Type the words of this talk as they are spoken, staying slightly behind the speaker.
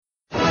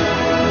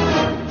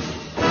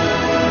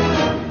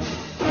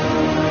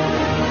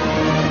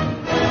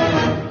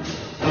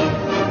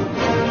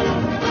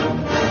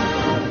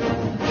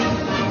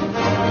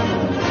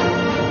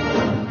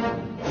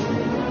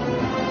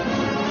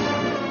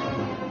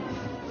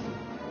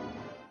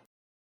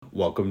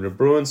Welcome to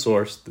Bruin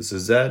Source. This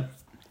is Zed.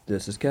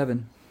 This is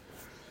Kevin.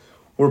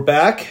 We're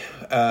back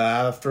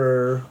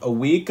after a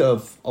week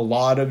of a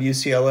lot of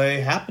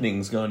UCLA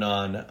happenings going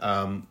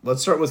on.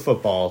 Let's start with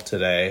football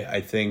today. I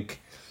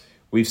think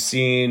we've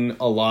seen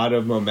a lot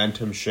of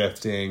momentum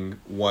shifting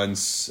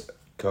once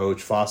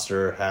Coach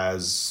Foster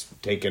has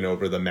taken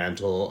over the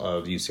mantle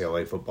of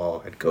UCLA football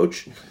head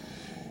coach,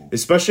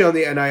 especially on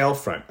the NIL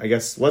front. I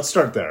guess let's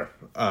start there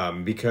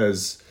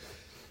because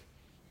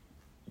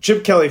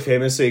Chip Kelly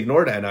famously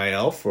ignored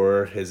NIL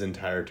for his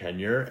entire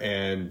tenure,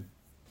 and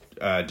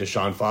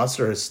Deshaun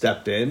Foster has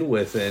stepped in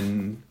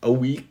within a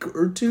week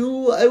or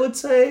two, I would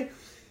say.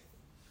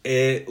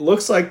 It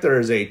looks like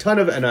there's a ton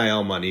of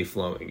NIL money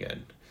flowing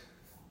in.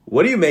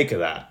 What do you make of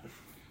that?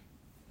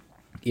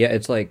 Yeah,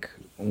 it's like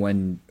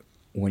when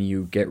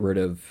you get rid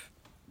of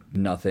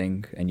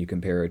nothing and you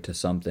compare it to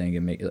something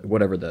and make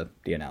whatever the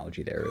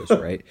analogy there is,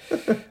 right?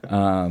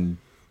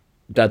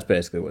 That's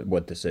basically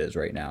what this is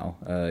right now.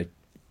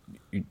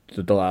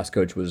 The last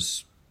coach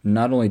was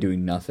not only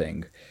doing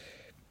nothing.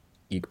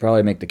 You could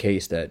probably make the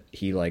case that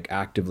he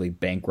actively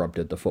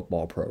bankrupted the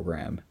football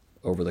program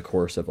over the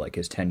course of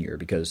his tenure,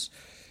 because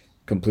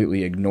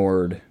completely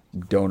ignored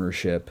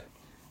donorship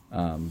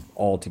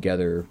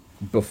altogether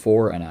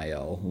before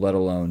NIL, let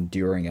alone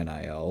during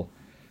NIL,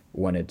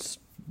 when it's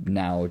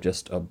now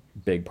just a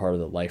big part of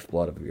the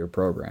lifeblood of your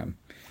program.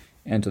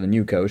 And to the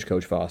new coach,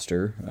 Coach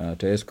Foster,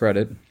 to his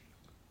credit,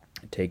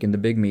 taking the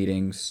big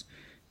meetings,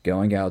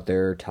 going out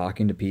there,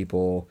 talking to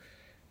people.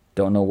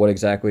 Don't know what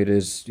exactly it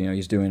is,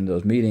 he's doing in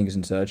those meetings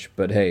and such,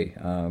 but hey,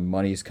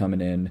 money's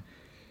coming in,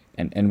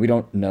 and we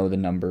don't know the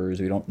numbers.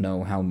 We don't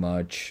know how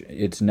much.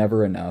 It's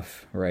never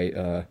enough,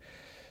 right?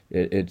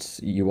 It's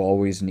you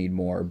always need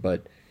more,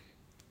 but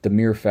the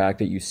mere fact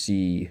that you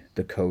see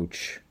the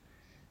coach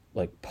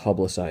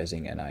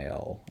publicizing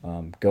NIL,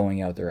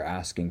 going out there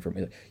asking for,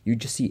 you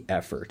just see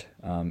effort,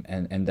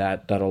 and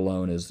that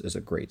alone is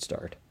a great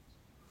start.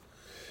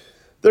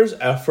 There's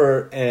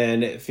effort,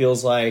 and it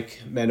feels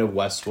like Men of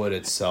Westwood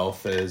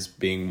itself is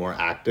being more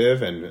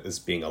active and is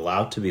being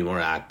allowed to be more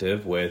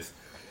active with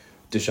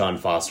Deshaun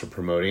Foster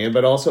promoting it,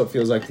 but also it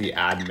feels like the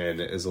admin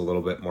is a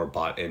little bit more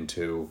bought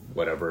into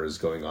whatever is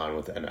going on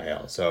with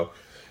NIL. So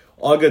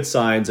all good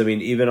signs. I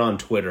mean, even on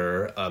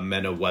Twitter,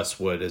 Men of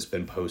Westwood has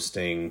been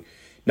posting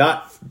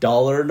not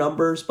dollar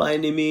numbers by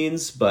any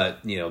means, but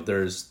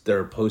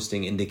they're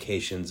posting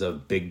indications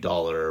of big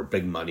dollar,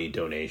 big money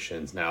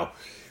donations. Now,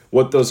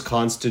 what those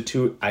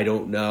constitute, I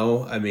don't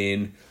know. I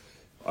mean,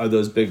 are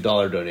those big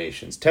dollar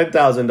donations $10,000,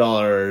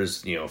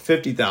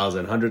 $50,000,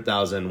 $100,000,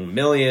 $1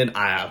 million?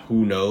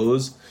 Who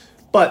knows?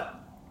 But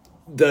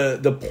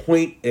the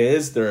point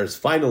is, there's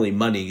finally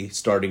money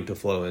starting to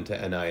flow into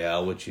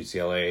NIL, which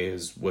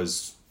UCLA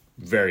was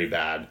very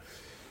bad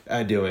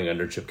at doing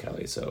under Chip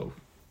Kelly. So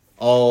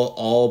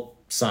all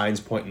signs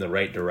point in the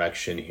right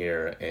direction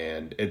here,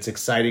 and it's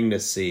exciting to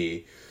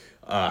see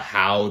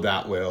how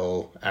that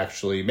will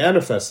actually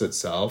manifest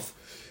itself,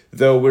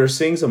 though we're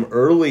seeing some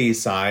early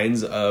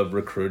signs of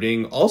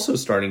recruiting also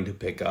starting to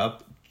pick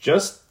up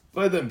just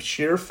by the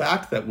sheer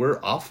fact that we're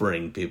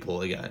offering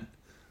people again.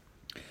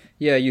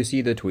 Yeah, you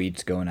see the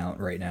tweets going out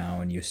right now,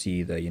 and you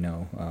see the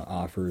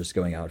offers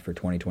going out for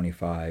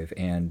 2025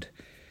 and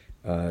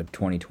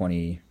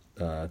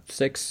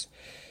 2026.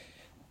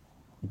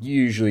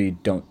 You usually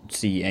don't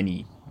see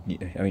any.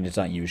 I mean, it's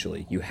not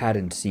usually. You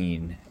hadn't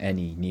seen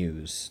any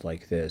news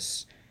like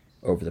this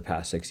over the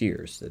past 6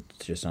 years.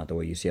 It's just not the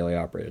way UCLA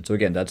operated. So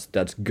again,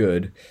 that's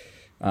good.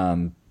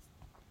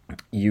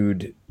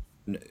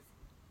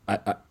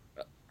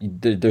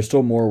 There's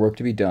still more work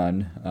to be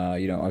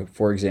done.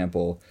 For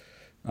example,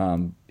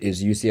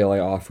 is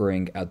UCLA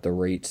offering at the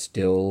rate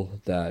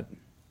still that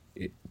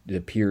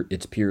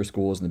its peer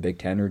schools in the Big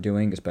Ten are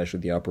doing,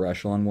 especially the upper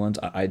echelon ones?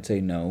 I'd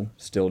say no,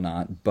 still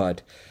not.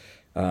 But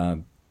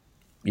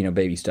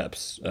baby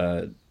steps,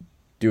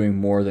 doing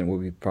more than what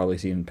we've probably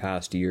seen in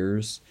past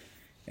years.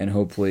 And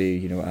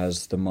hopefully,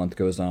 as the month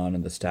goes on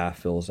and the staff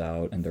fills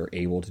out and they're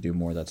able to do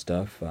more of that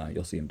stuff,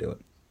 you'll see them do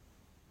it.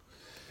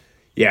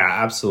 Yeah,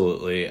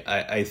 absolutely.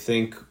 I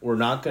think we're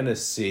not going to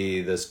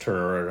see this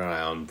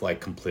turnaround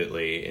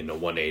completely in a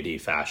 180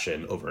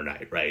 fashion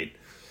overnight, right?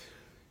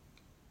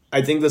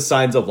 I think the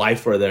signs of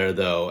life are there,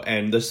 though,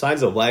 and the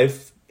signs of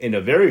life in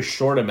a very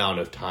short amount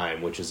of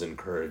time, which is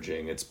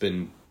encouraging. It's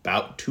been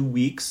about 2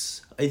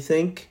 weeks, I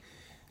think.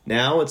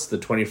 Now it's the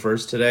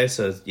 21st today,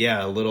 so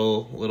yeah, a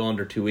little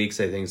under 2 weeks,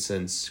 I think,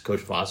 since Coach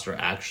Foster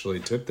actually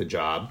took the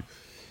job,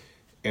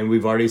 and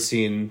we've already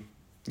seen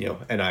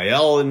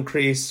NIL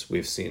increase.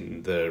 We've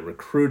seen the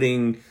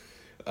recruiting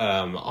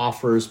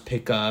offers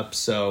pick up.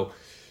 So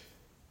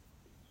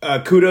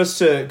kudos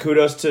to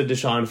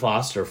Deshaun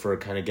Foster for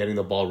kind of getting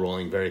the ball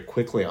rolling very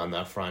quickly on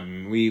that front.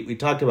 And we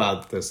talked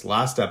about this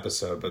last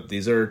episode, but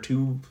these are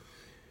two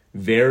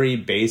very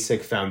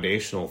basic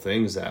foundational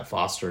things that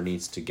Foster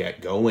needs to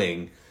get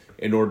going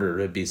in order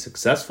to be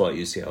successful at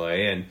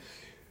UCLA. And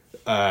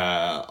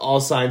all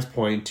signs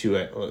point to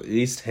at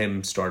least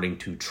him starting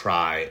to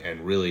try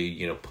and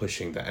really,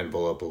 pushing the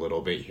envelope a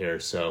little bit here.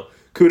 So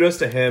kudos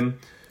to him.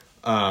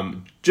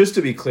 Just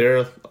to be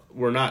clear,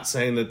 we're not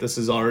saying that this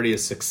is already a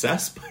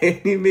success by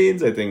any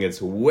means. I think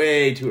it's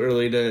way too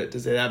early to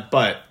say that,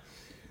 but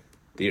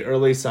the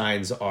early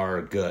signs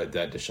are good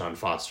that Deshaun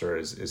Foster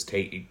is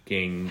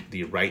taking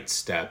the right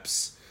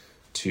steps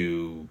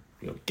to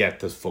get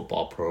this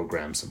football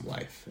program some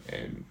life,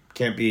 and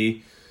can't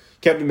be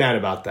mad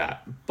about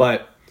that.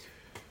 But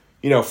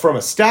from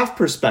a staff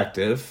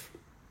perspective,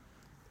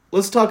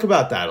 let's talk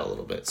about that a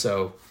little bit.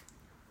 So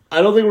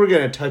I don't think we're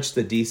going to touch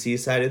the DC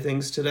side of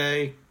things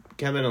today,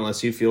 Kevin,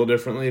 unless you feel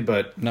differently.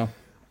 But No.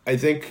 I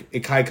think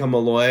Ikai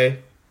Kamaloy,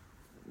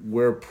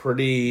 we're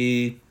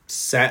pretty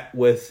set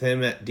with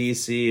him at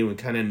DC, and we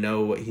kind of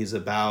know what he's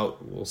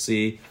about. We'll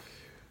see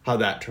how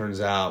that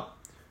turns out.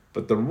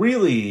 But the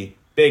really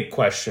big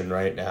question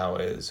right now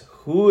is,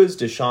 who is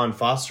Deshaun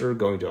Foster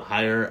going to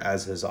hire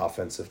as his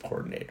offensive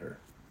coordinator?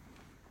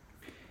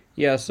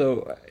 Yeah,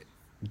 so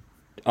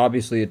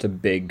obviously it's a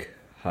big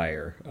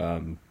hire.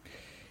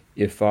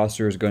 If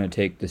Foster is going to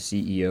take the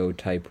CEO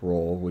type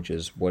role, which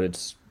is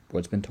what's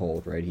been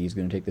told, right? He's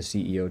going to take the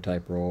CEO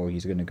type role.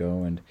 He's going to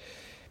go and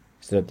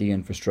set up the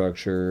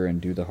infrastructure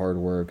and do the hard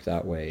work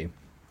that way.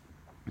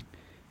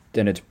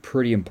 Then it's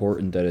pretty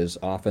important that his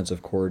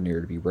offensive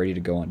coordinator to be ready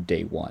to go on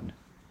day one.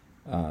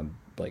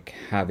 Like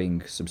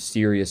having some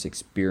serious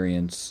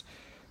experience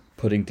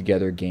putting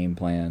together game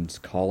plans,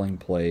 calling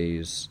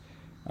plays,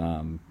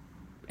 and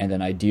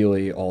then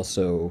ideally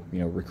also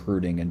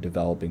recruiting and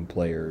developing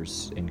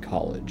players in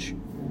college.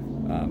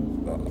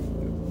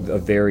 A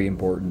very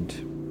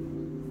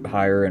important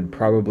hire, and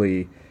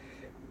probably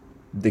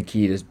the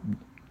key to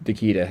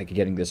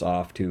getting this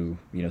off to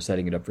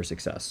setting it up for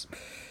success.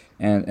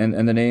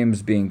 And the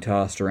names being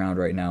tossed around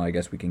right now, I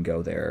guess we can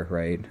go there,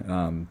 right?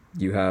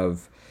 You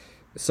have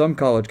some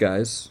college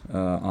guys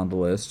on the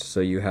list. So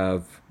you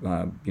have,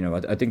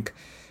 I think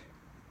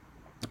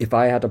if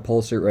I had to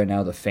pulse it right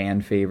now, the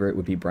fan favorite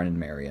would be Brennan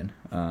Marion,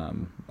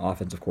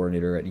 offensive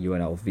coordinator at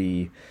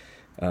UNLV.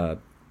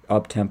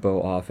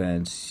 Up-tempo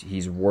offense.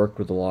 He's worked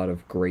with a lot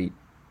of great,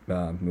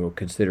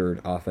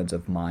 considered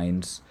offensive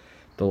minds,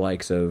 the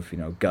likes of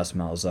Gus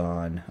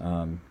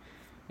Malzahn.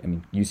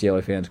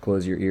 UCLA fans,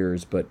 close your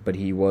ears, but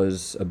he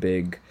was a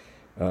big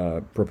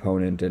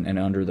proponent and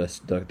under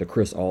the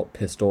Chris Alt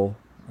pistol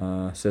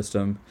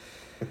system.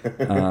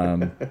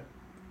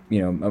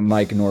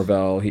 Mike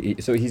Norvell.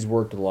 So he's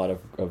worked with a lot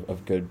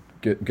of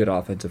good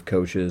offensive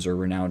coaches or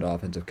renowned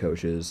offensive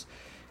coaches,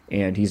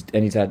 and he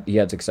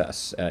had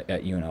success at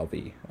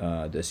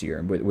UNLV this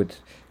year with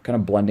kind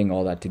of blending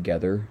all that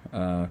together.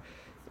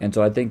 And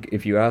so I think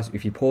if you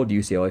polled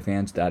UCLA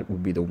fans, that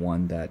would be the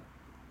one that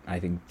I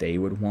think they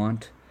would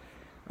want.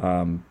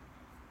 But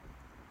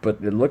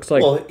it looks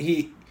like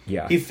he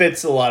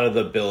fits a lot of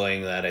the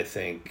billing that I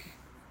think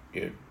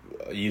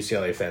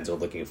UCLA fans are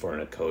looking for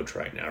in a coach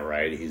right now,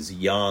 right? He's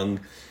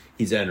young,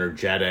 he's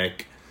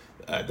energetic.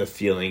 The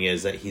feeling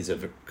is that he's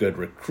a good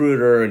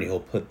recruiter, and he'll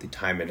put the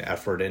time and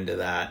effort into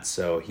that.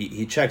 So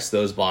he checks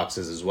those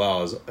boxes as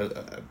well, as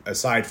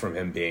aside from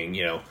him being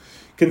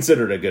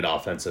considered a good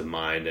offensive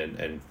mind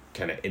and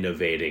kind of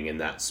innovating in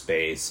that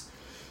space.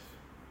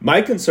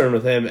 My concern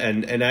with him,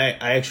 and I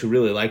actually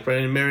really like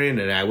Brendan Marion,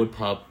 and I would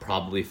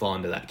probably fall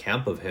into that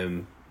camp of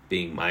him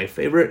being my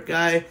favorite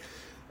guy.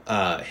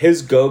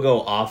 His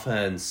go-go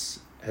offense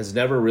has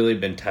never really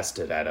been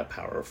tested at a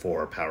Power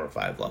 4, Power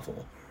 5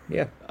 level.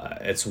 Yeah.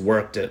 It's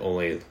worked at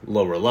only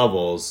lower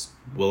levels.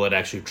 Will it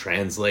actually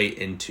translate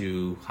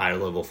into higher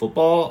level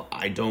football?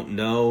 I don't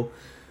know.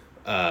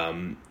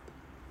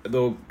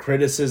 The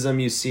criticism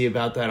you see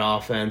about that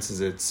offense is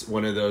it's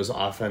one of those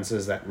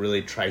offenses that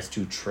really tries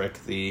to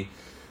trick the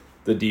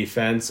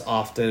defense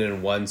often,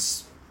 and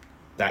once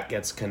that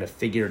gets kind of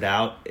figured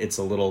out, it's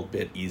a little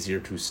bit easier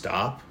to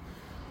stop.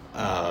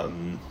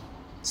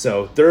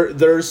 So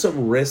there's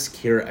some risk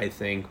here, I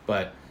think,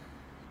 but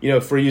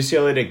for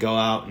UCLA to go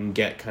out and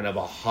get kind of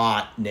a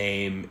hot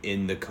name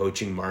in the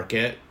coaching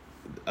market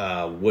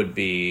would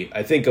be,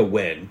 I think, a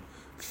win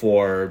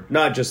for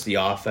not just the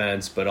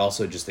offense, but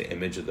also just the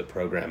image of the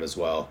program as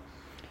well.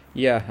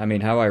 Yeah, I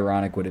mean, how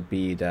ironic would it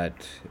be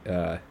that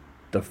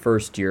the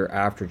first year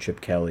after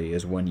Chip Kelly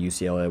is when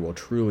UCLA will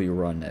truly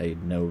run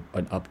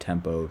an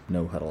up-tempo,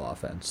 no-huddle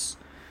offense.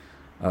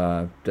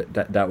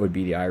 That would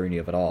be the irony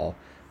of it all.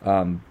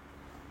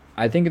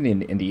 I think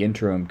in the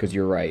interim, because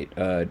you're right,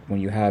 when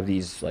you have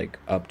these like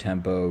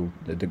up-tempo,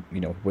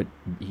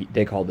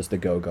 they call this the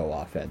go-go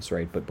offense,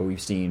 right? But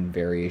we've seen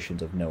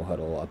variations of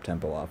no-huddle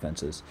up-tempo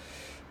offenses.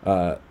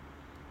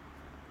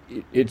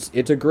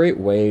 It's a great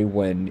way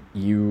when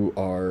you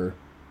are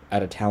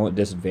at a talent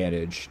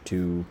disadvantage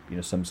to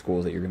some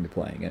schools that you're going to be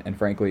playing, and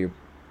frankly,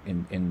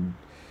 in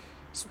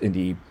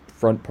the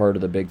front part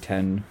of the Big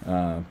Ten,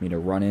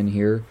 run in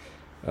here,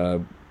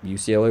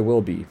 UCLA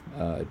will be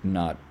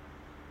not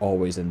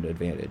always an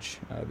advantage.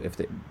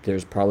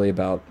 There's probably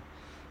about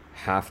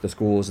half the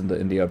schools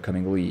in the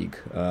upcoming league,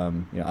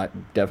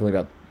 definitely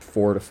about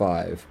 4 to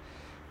 5,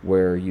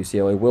 where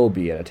UCLA will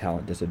be at a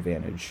talent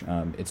disadvantage,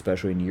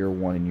 especially in year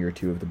 1 and year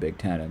 2 of the Big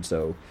Ten. And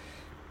so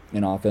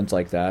an offense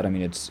like that, I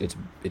mean,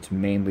 it's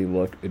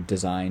mainly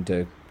designed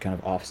to kind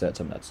of offset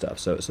some of that stuff.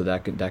 So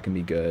that can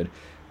be good.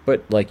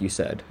 But like you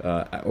said,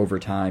 over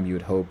time, you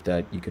would hope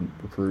that you can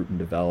recruit and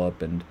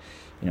develop, and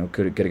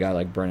could a guy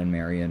like Brennan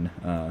Marion,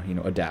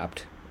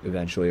 adapt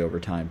eventually over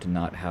time to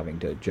not having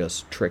to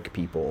just trick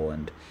people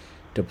and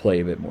to play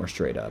a bit more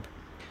straight up.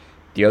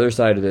 The other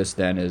side of this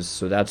then is,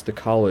 so that's the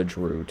college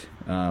route.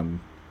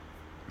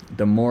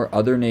 The more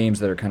other names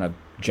that are kind of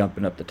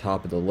jumping up the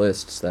top of the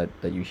lists that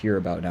you hear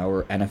about now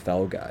are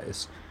NFL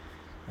guys.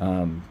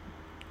 And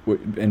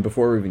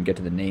before we even get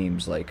to the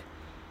names, like,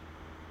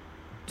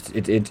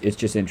 it's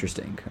just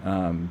interesting,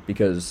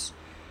 because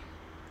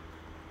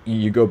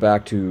you go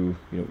back to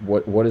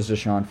what is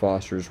Deshaun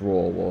Foster's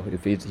role? Well,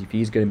 if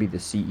he's going to be the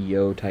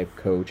CEO type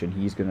coach, and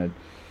he's going to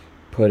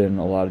put in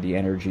a lot of the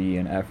energy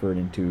and effort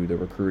into the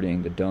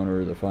recruiting, the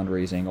donor, the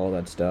fundraising, all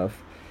that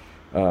stuff,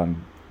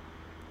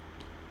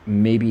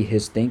 maybe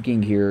his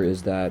thinking here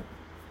is that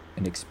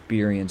an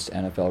experienced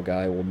NFL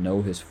guy will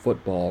know his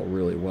football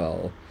really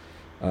well,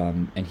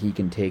 and he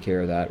can take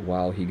care of that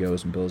while he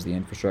goes and builds the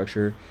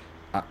infrastructure.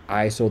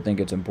 I still think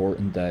it's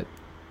important that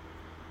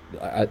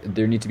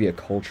there needs to be a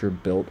culture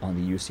built on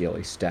the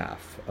UCLA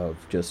staff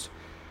of just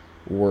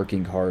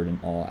working hard in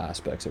all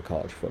aspects of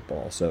college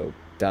football. So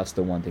that's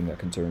the one thing that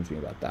concerns me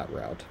about that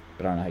route.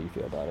 But I don't know how you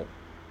feel about it.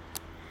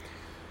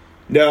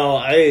 No,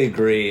 I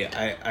agree.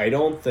 I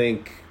don't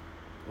think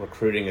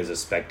recruiting is a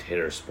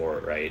spectator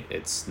sport, right?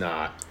 It's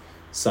not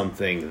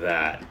something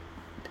that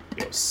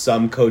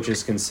some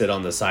coaches can sit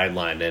on the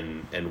sideline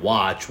and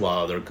watch while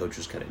other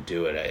coaches kind of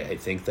do it. I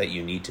think that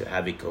you need to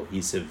have a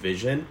cohesive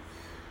vision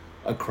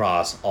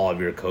across all of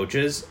your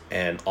coaches,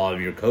 and all of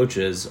your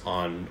coaches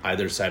on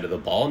either side of the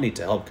ball need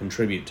to help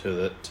contribute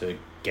to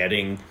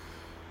getting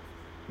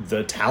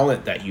the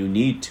talent that you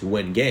need to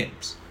win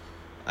games.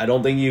 I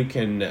don't think you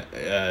can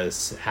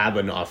have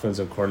an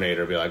offensive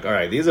coordinator be like, all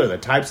right, these are the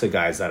types of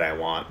guys that I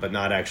want, but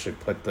not actually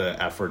put the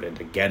effort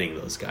into getting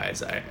those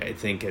guys. I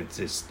think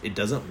it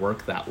doesn't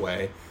work that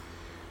way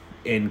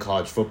in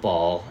college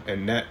football,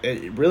 and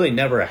it really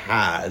never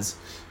has.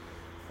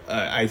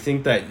 I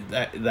think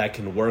that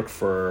can work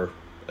for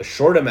a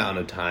short amount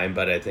of time,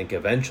 but I think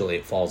eventually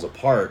it falls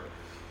apart.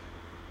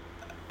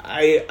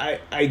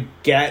 I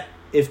get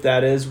if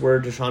that is where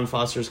Deshaun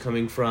Foster's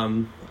coming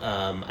from.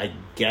 I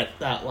get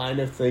that line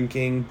of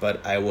thinking,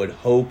 but I would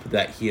hope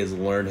that he has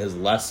learned his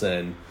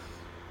lesson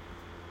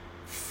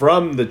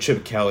from the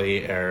Chip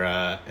Kelly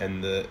era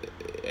and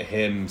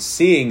him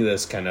seeing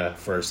this kind of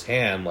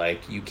firsthand.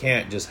 Like, you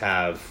can't just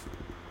have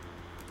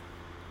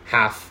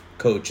half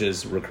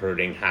coaches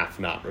recruiting, half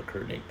not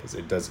recruiting, because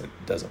it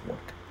doesn't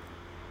work.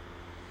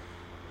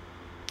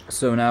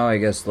 So now I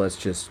guess let's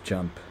just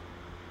jump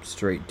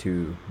straight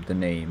to the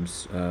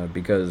names,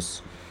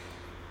 because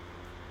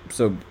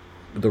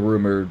the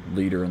rumored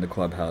leader in the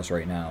clubhouse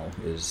right now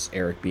is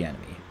Eric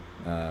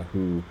Bieniemy,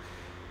 who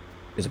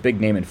is a big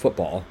name in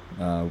football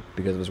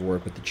because of his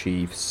work with the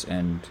Chiefs.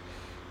 And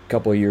a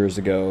couple of years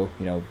ago,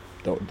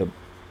 the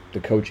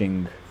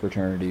coaching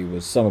fraternity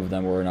some of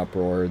them were in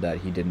uproar that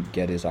he didn't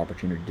get his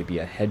opportunity to be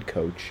a head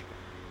coach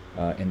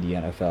in the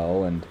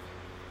NFL, and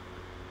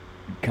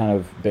kind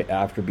of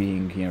after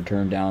being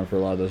turned down for a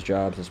lot of those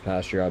jobs this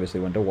past year, obviously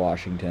went to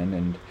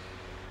Washington,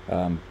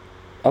 and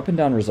up and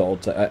down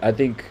results. I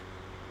think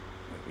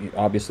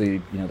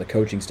obviously the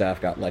coaching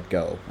staff got let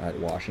go at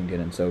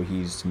Washington, and so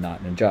he's not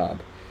in a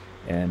job,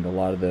 and a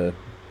lot of the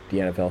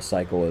NFL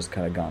cycle has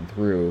kind of gone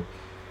through,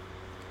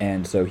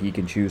 and so he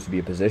can choose to be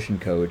a position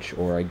coach,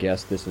 or I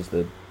guess this is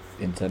the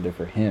incentive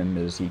for him,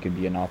 is he could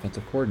be an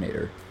offensive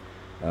coordinator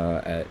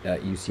at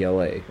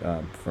UCLA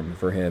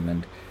for him.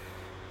 And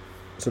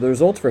so the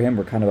results for him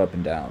were kind of up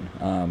and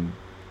down.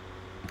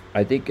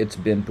 I think it's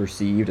been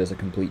perceived as a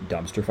complete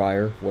dumpster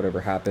fire,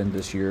 whatever happened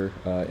this year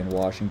in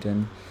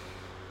Washington.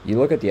 You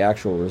look at the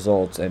actual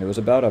results, and it was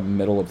about a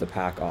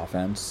middle-of-the-pack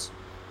offense,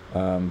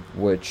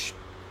 which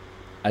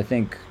I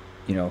think,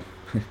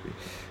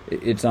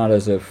 it's not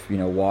as if,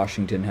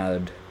 Washington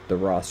had the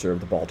roster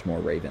of the Baltimore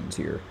Ravens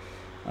here,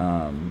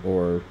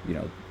 or.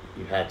 You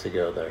had to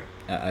go there.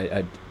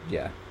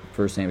 Yeah,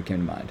 first name that came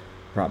to mind.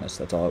 Promise,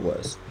 that's all it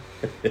was.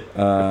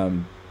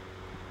 And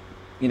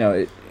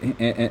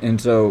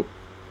so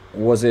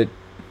was it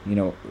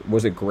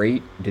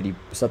great? Did he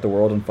set the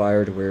world on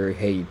fire to where,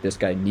 hey, this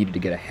guy needed to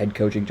get a head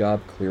coaching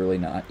job? Clearly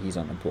not. He's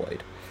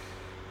unemployed.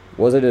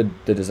 Was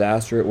it the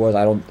disaster it was?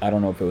 I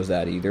don't know if it was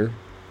that either.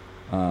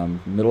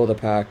 Middle of the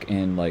pack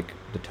in like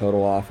the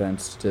total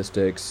offense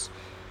statistics,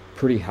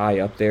 pretty high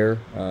up there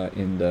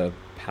in the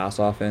pass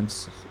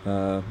offense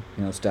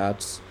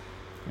stats.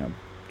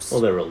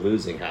 Well, they were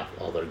losing half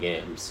all their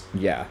games.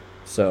 Yeah,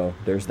 so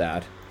there's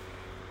that.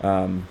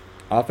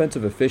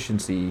 Offensive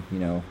efficiency,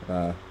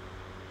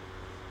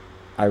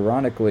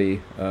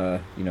 ironically,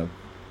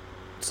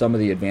 some of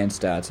the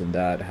advanced stats in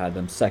that had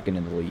them second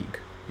in the league,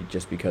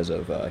 just because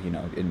of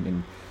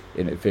in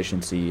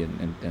efficiency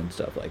and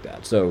stuff like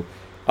that. So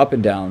up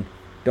and down.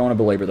 Don't want to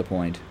belabor the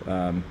point.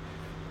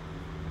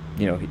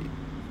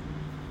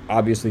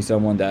 Obviously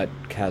someone that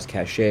has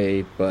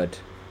cachet, but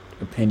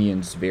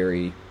opinions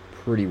vary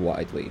pretty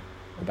widely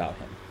about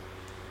him.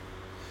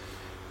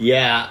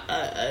 Yeah,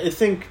 I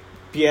think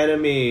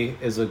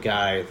Bieniemy is a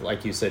guy,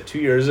 like you said, 2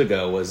 years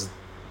ago was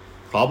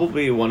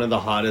probably one of the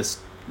hottest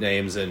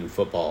names in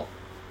football,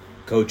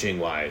 coaching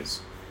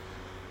wise.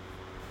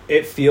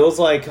 It feels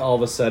like all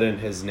of a sudden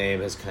his name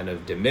has kind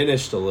of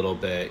diminished a little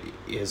bit.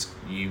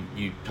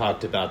 You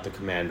talked about the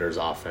Commanders'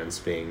 offense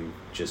being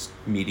just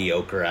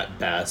mediocre at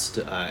best.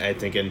 I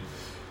think in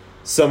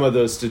some of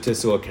those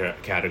statistical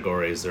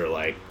categories, they're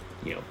like,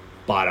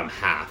 bottom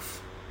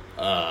half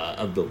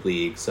of the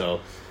league. So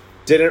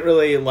didn't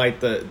really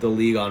light the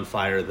league on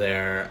fire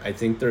there. I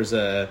think there's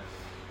a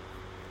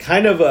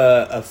kind of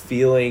a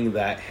feeling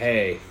that,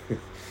 hey,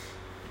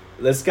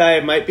 this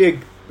guy might be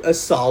a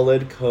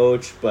solid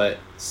coach, but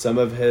some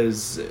of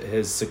his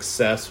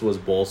success was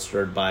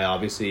bolstered by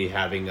obviously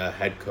having a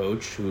head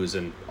coach who's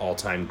an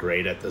all-time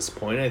great at this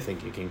point. I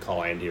think you can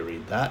call Andy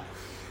Reid that.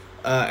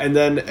 And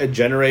then a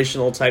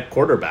generational type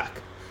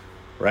quarterback,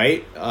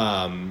 right?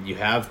 You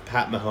have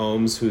Pat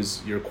Mahomes,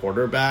 who's your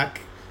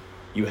quarterback.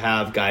 You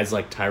have guys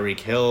like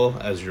Tyreek Hill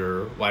as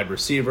your wide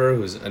receiver,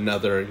 who's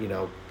another,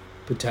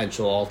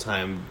 potential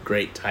all-time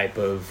great type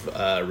of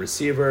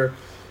receiver.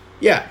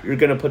 Yeah, you're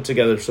going to put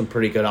together some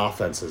pretty good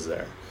offenses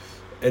there.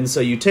 And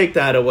so you take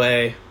that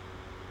away,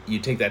 you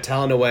take that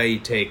talent away, you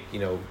take,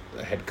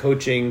 a head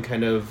coaching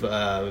kind of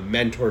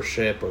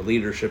mentorship or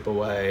leadership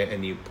away,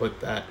 and you put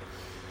that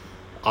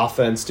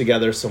offense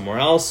together somewhere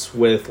else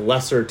with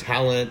lesser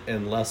talent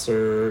and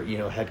lesser,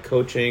 head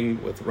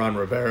coaching with Ron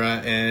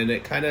Rivera, and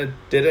it kind of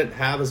didn't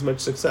have as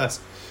much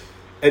success.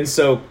 And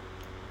so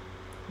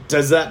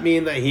does that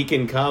mean that he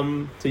can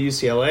come to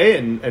UCLA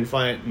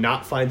and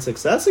not find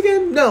success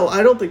again? No,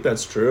 I don't think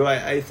that's true.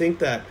 I think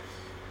that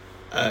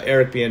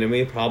Eric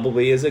Bieniemy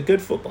probably is a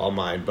good football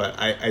mind, but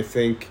I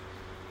think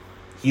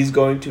he's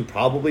going to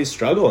probably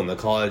struggle in the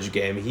college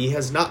game. He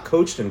has not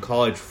coached in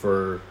college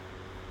for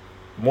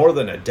more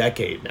than a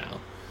decade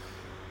now.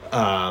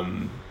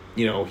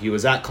 He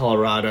was at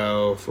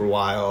Colorado for a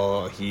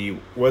while. He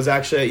was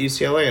actually at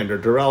UCLA under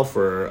Durrell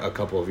for a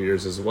couple of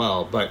years as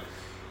well. But,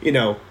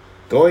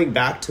 going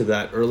back to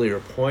that earlier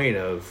point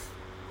of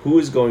who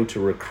is going to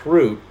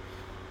recruit,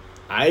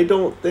 I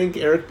don't think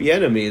Eric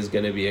Bieniemy is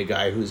going to be a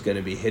guy who's going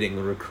to be hitting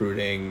the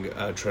recruiting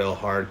trail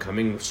hard,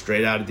 coming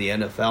straight out of the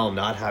NFL,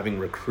 not having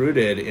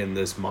recruited in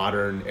this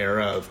modern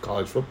era of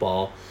college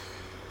football.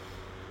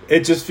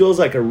 It just feels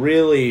like a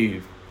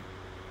really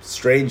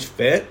strange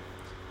fit.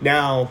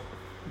 Now,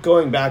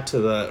 going back to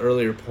the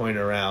earlier point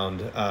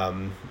around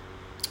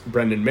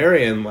Brendan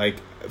Marion, like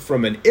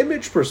from an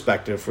image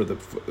perspective for the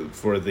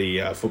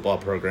football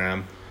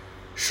program,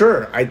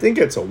 sure, I think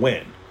it's a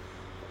win.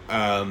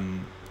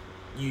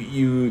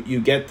 You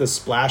get the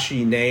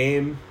splashy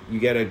name, you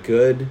get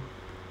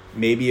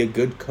maybe a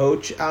good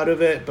coach out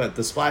of it, but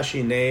the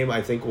splashy name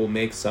I think will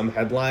make some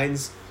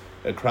headlines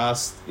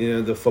across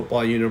the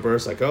football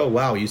universe, like, oh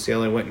wow,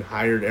 UCLA went and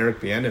hired Eric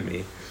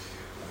Bieniemy.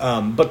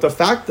 But the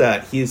fact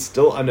that he's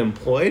still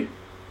unemployed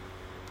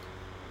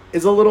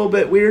is a little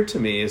bit weird to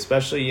me,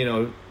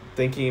 especially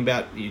thinking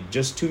about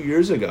just 2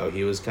 years ago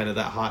he was kind of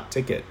that hot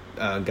ticket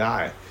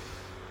guy,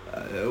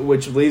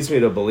 which leads me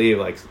to believe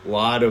like a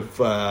lot of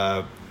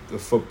the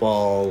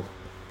football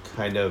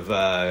kind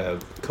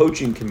of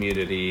coaching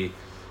community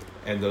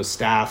and those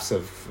staffs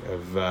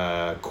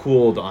have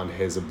cooled on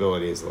his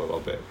abilities a little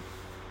bit.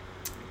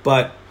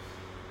 But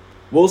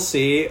we'll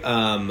see.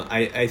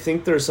 I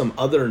think there's some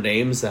other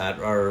names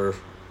that are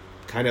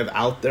kind of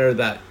out there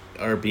that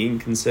are being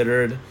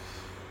considered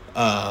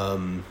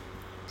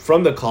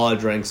from the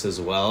college ranks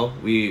as well.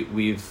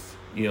 We've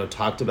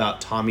talked about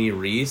Tommy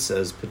Rees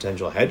as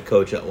potential head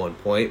coach at one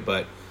point,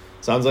 but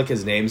sounds like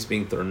his name's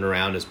being thrown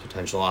around as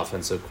potential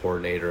offensive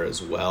coordinator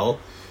as well.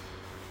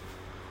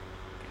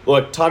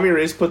 Look, Tommy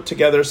Rees put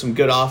together some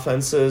good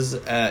offenses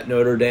at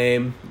Notre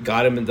Dame,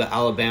 got him in the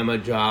Alabama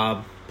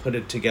job, put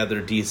it together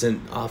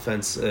decent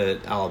offense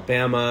at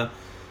Alabama.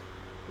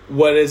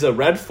 What is a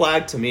red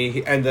flag to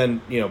me, and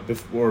then,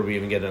 before we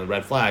even get into the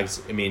red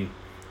flags, I mean,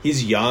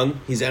 he's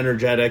young, he's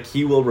energetic,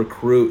 he will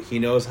recruit, he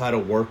knows how to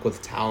work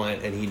with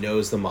talent, and he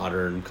knows the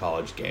modern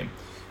college game.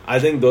 I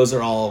think those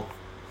are all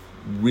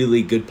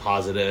really good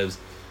positives.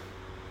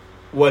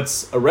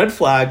 What's a red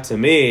flag to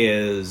me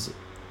is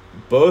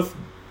both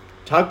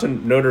talk to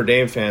Notre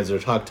Dame fans or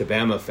talk to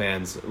Bama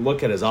fans,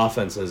 look at his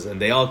offenses,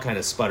 and they all kind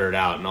of sputtered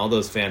out, and all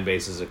those fan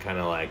bases are kind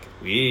of like,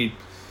 we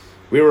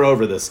were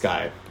over this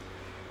guy.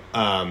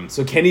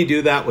 So can he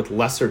do that with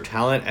lesser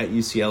talent at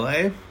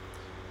UCLA?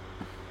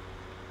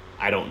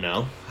 I don't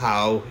know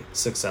how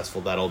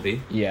successful that'll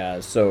be. Yeah,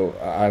 so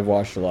I've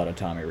watched a lot of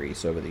Tommy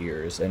Rees over the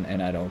years,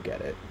 and I don't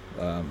get it.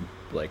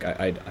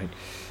 I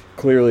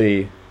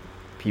clearly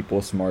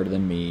people smarter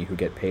than me who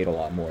get paid a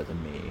lot more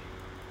than me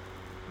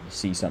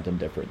see something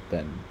different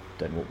than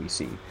what we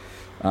see.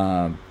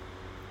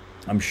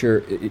 I'm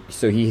sure.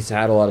 So he's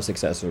had a lot of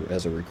success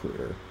as a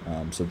recruiter.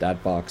 So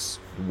that box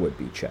would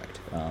be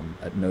checked.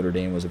 At Notre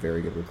Dame was a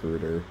very good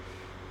recruiter.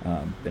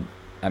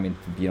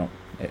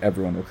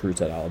 Everyone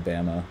recruits at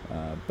Alabama,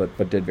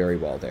 but did very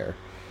well there.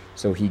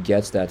 so he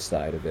gets that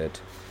side of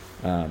it.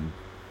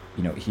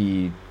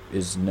 He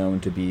is known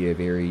to be a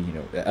very,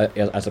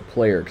 as a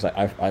player,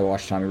 because I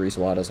watched Tommy Rees a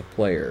lot as a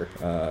player.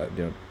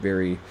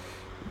 Very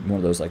one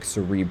of those like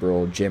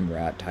cerebral gym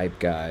rat type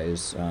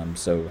guys.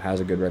 So has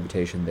a good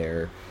reputation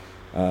there.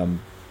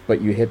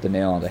 But you hit the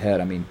nail on the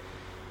head. I mean,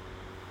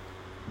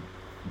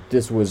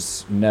 this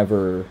was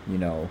never,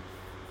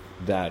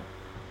 that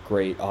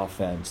great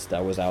offense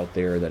that was out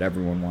there that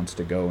everyone wants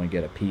to go and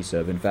get a piece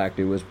of. In fact,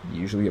 it was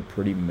usually a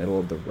pretty middle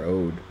of the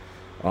road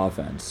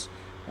offense.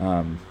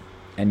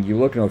 And you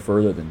look no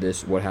further than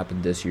this, what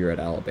happened this year at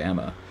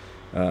Alabama.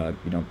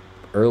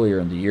 Earlier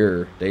in the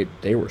year,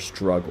 they were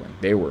struggling.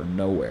 They were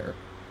nowhere.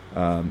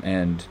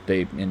 And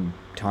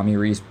Tommy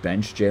Rees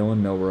benched Jalen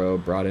Milroe,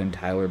 brought in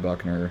Tyler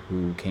Buckner,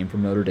 who came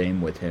from Notre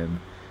Dame with him.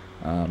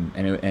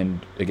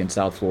 And against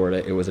South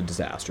Florida, it was a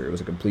disaster. It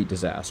was a complete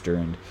disaster.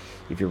 And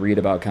if you read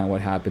about kind of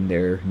what happened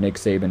there, Nick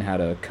Saban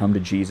had a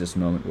come-to-Jesus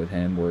moment with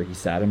him where he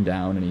sat him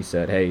down and he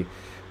said, hey,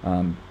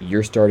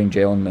 you're starting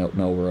Jalen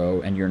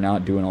Milroe, and you're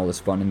not doing all this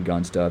fun and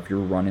gun stuff.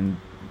 You're going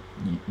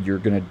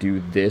to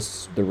do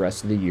this the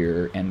rest of the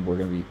year, and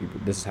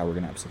this is how we're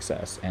going to have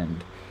success.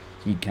 And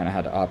he kind of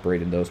had to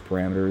operate in those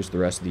parameters the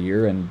rest of the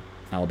year, and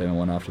Alabama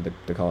went off to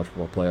the college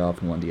football playoff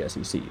and won the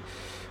SEC.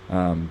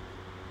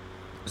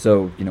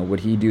 So, would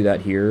he do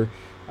that here?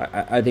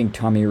 I think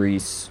Tommy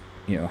Rees,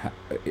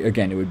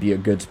 again, it would be a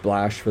good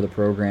splash for the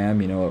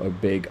program, a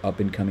big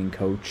up-and-coming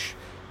coach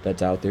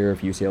that's out there.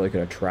 If UCLA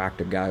could attract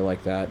a guy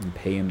like that and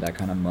pay him that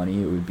kind of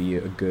money, it would be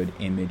a good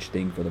image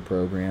thing for the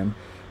program.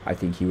 I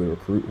think he would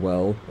recruit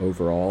well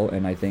overall,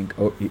 and I think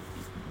he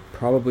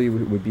probably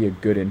would be a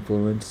good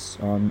influence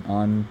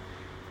on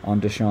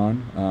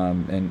Deshaun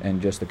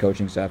and just the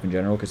coaching staff in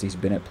general, because he's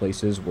been at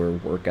places where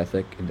work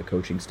ethic in the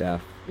coaching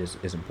staff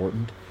is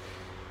important.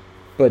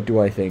 But do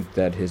I think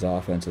that his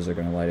offenses are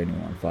going to light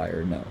anyone on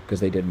fire? No, because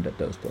they didn't at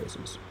those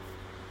places.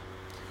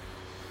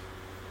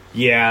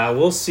 Yeah,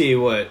 we'll see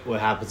what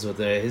happens with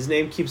it. His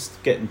name keeps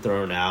getting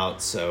thrown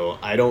out, so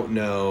I don't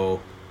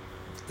know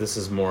if this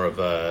is more of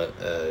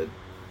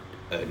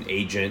an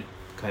agent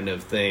kind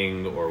of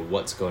thing or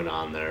what's going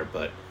on there,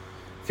 but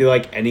I feel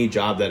like any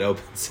job that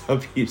opens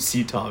up, you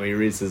see Tommy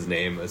Rees'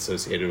 name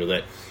associated with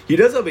it. He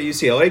does have a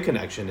UCLA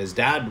connection. His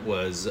dad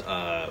was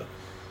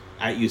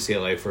at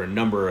UCLA for a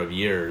number of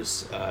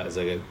years as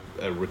a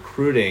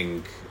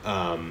recruiting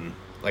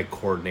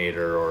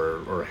coordinator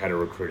or head of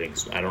recruiting.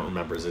 I don't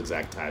remember his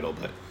exact title,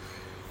 but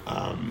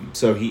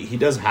so he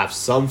does have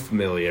some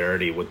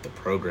familiarity with the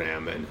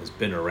program and has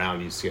been around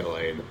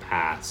UCLA in the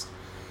past.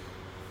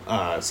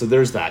 So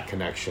there's that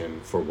connection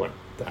for what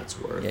that's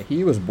worth. Yeah,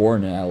 he was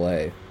born in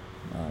LA,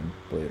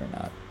 believe it or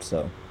not.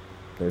 So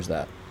there's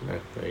that. Okay,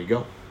 there you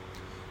go.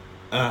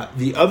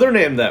 The other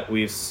name that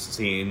we've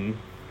seen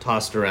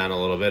tossed around a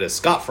little bit is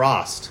Scott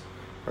Frost,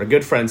 our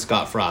good friend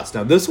Scott Frost.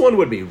 Now, this one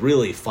would be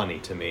really funny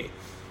to me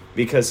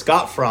because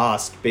Scott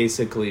Frost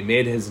basically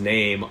made his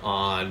name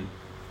on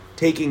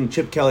taking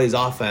Chip Kelly's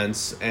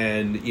offense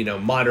and,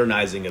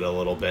 modernizing it a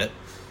little bit,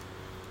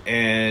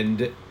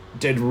 and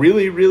did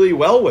really, really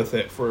well with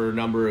it for a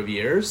number of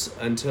years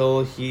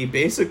until he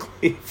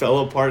basically fell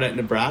apart at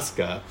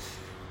Nebraska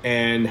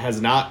and has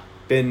not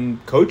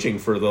been coaching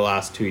for the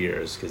last 2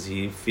 years because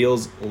he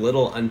feels a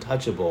little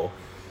untouchable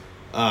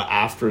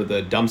after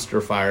the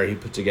dumpster fire he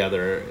put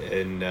together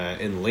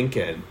in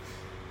Lincoln.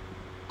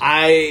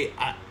 I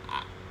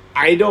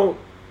don't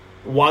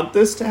want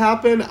this to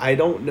happen. I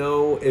don't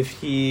know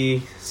if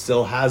he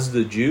still has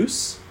the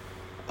juice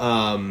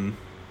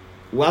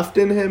left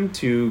in him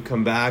to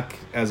come back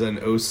as an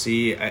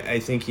OC. I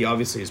think he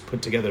obviously has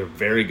put together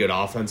very good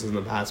offenses in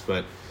the past,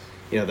 but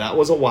that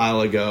was a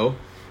while ago.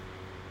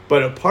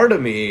 But a part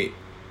of me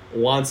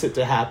wants it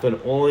to happen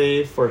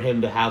only for him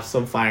to have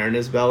some fire in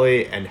his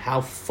belly. And how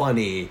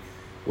funny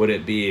would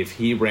it be if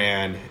he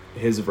ran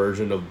his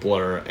version of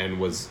Blur and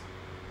was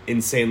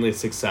insanely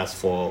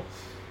successful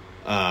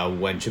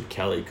when Chip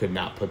Kelly could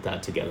not put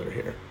that together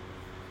here?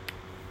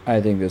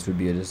 I think this would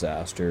be a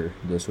disaster.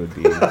 This would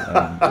be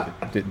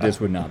this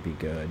would not be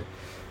good.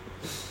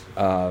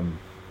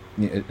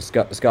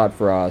 Scott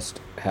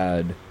Frost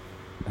has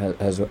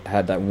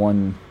had that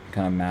one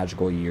kind of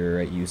magical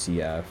year at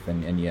UCF,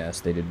 and yes,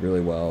 they did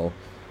really well.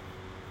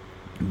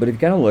 But if you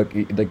kind of look,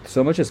 like,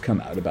 so much has come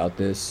out about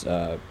this,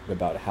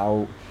 about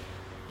how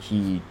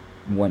he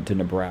went to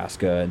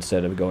Nebraska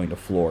instead of going to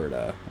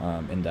Florida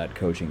in that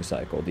coaching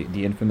cycle.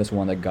 The infamous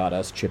one that got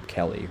us Chip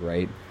Kelly,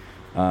 right?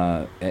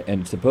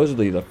 And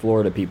supposedly the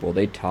Florida people,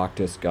 they talked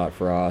to Scott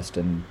Frost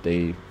and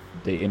they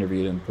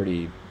interviewed him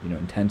pretty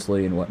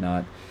intensely and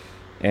whatnot,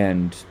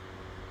 and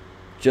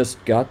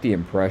just got the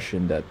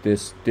impression that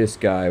this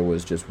guy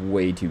was just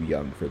way too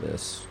young for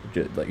this.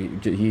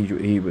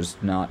 He was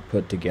not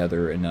put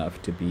together enough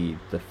to be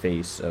the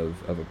face of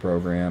a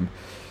program.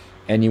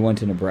 And he went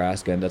to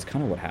Nebraska, and that's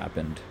kind of what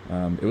happened.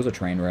 It was a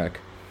train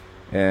wreck,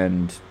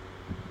 and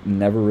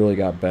never really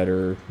got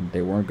better.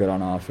 They weren't good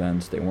on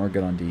offense. They weren't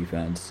good on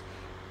defense.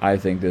 I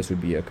think this would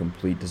be a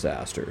complete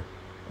disaster,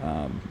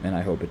 and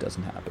I hope it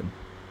doesn't happen.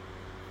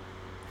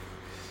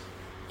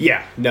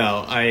 Yeah,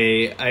 no, I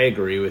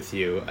agree with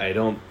you. I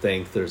don't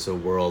think there's a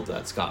world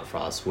that Scott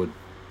Frost would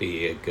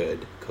be a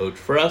good coach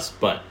for us,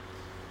 but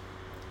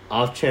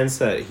off chance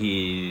that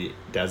he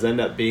does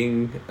end up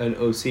being an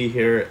OC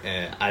here,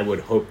 I would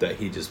hope that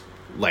he just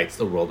lights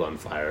the world on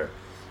fire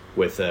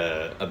with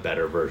a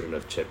better version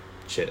of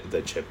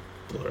the Chip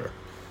Blur.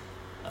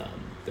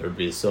 There would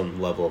be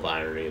some level of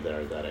irony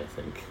there that I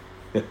think,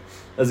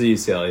 as a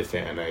UCLA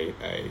fan, I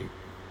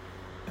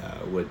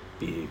would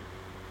be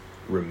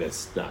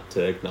remiss not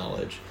to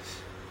acknowledge.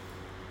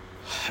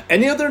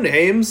 Any other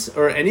names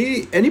or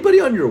anybody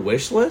on your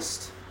wish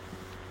list?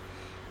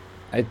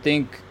 I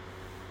think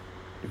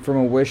from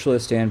a wish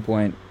list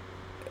standpoint,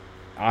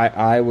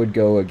 I would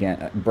go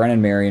again.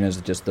 Brennan Marion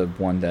is just the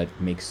one that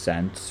makes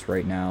sense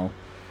right now.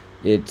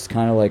 It's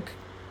kind of like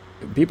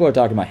people are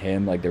talking about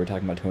him like they were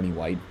talking about Tony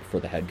White for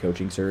the head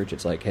coaching search.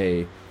 It's like,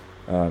 hey,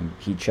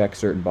 he checks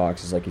certain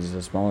boxes. Like he's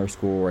a smaller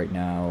school right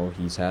now.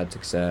 He's had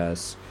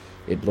success.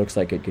 It looks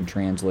like it can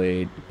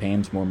translate. Pay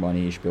him some more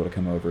money. He should be able to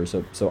come over.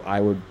 So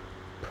I would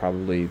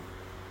probably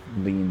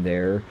lean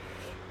there.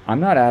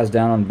 I'm not as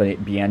down on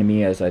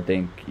Bieniemy as I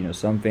think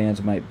some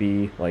fans might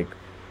be. Like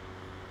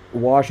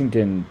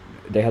Washington,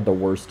 they had the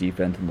worst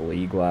defense in the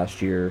league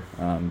last year.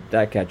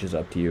 That catches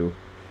up to you.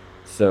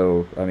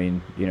 So I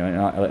mean,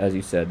 as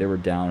you said, they were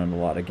down in a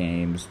lot of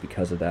games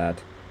because of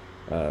that.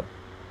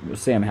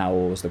 Sam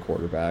Howell was the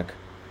quarterback,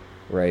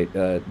 right?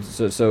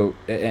 So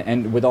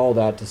and with all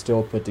that, to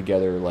still put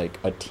together like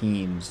a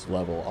teams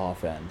level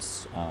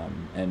offense,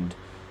 and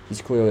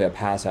he's clearly a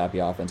pass happy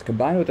offense,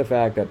 combined with the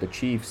fact that the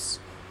Chiefs,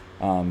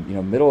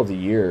 middle of the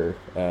year,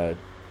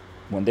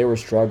 when they were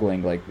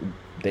struggling, like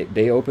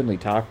they openly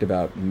talked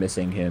about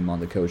missing him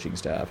on the coaching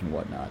staff and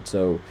whatnot.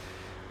 So,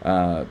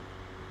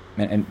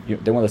 and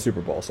they won the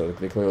Super Bowl, so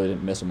they clearly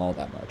didn't miss him all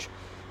that much.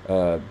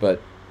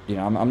 But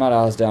I'm not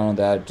as down on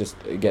that. Just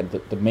again,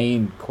 the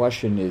main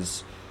question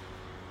is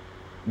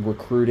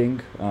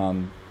recruiting.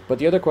 But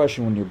the other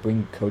question when you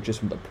bring coaches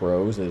from the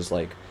pros is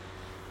like,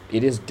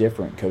 it is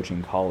different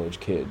coaching college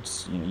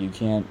kids. You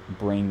can't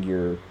bring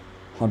your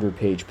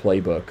 100-page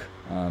playbook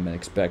and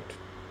expect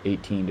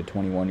 18 to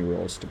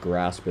 21-year-olds to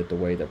grasp it the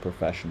way that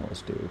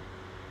professionals do.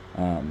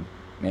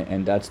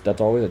 And that's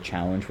always a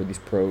challenge for these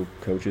pro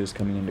coaches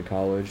coming into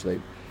college.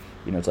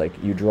 It's like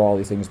you draw all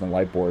these things on the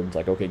whiteboard. It's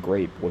like, okay,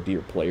 great. Well, do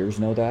your players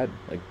know that?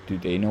 Like, do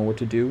they know what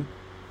to do?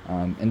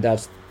 And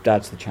that's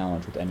the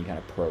challenge with any kind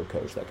of pro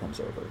coach that comes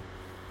over.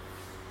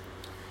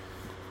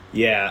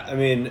 Yeah, I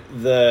mean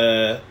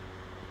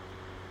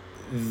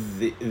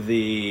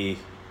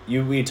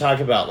we talk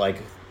about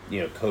like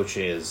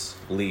coaches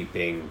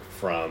leaping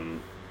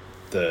from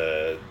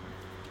the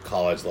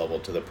college level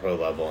to the pro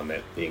level and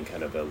it being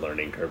kind of a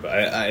learning curve.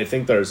 I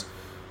think there's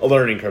a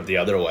learning curve the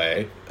other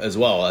way as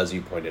well, as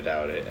you pointed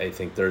out. I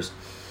think there's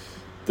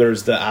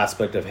the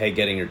aspect of, hey,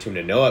 getting your team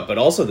to know it, but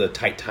also the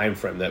tight time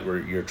frame that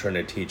you're trying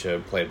to teach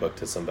a playbook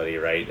to somebody,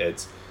 right?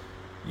 It's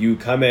you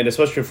come in,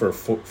 especially for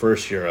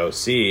first year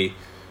OC,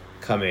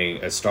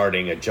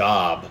 starting a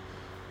job.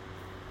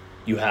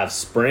 You have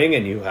spring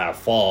and you have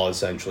fall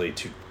essentially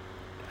to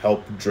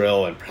help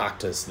drill and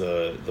practice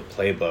the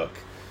playbook.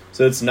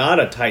 So it's not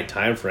a tight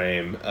time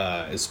frame,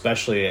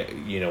 especially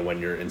when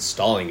you're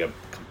installing a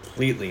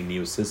completely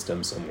new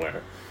system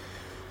somewhere.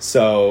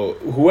 So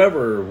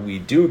whoever we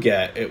do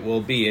get, it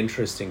will be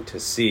interesting to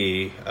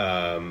see,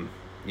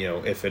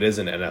 if it is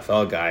an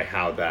NFL guy,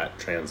 how that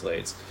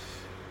translates.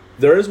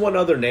 There is one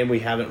other name we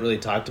haven't really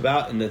talked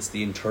about, and that's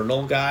the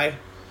internal guy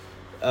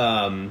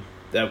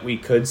that we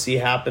could see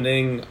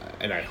happening,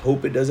 and I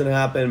hope it doesn't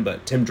happen,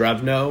 but Tim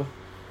Drevno,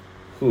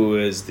 who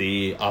is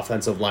the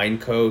offensive line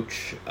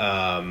coach.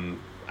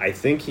 I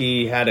think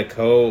he had a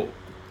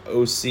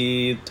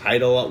co-OC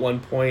title at one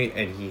point,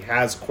 and he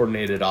has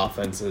coordinated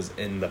offenses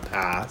in the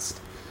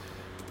past.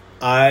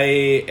 I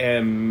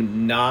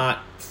am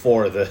not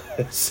for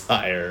this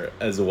hire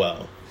as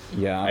well.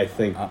 Yeah, I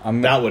think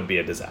that would be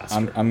a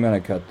disaster. I'm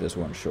going to cut this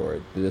one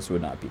short. This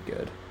would not be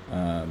good.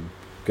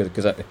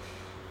 Because,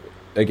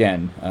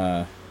 again,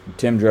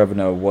 Tim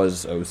Drevno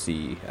was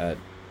OC at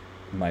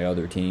my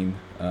other team,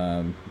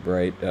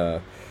 right,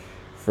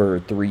 for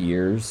 3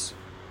 years.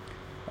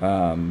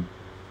 And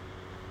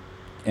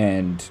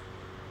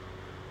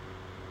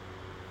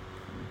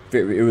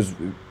it was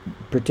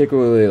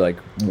particularly like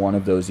one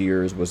of those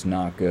years was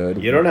not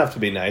good. You don't have to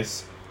be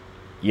nice.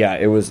 Yeah,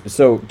 it was.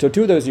 So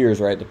 2 of those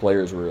years, right, the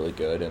players were really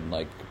good, and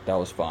like that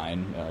was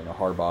fine.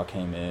 Harbaugh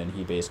came in,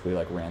 he basically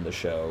like ran the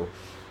show.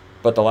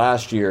 But the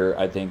last year,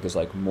 I think, is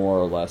like more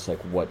or less like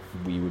what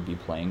we would be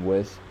playing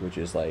with, which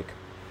is like,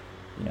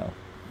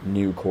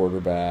 new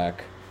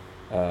quarterback,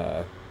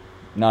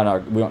 not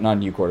a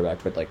new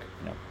quarterback, but like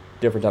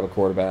different type of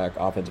quarterback,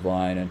 offensive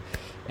line, and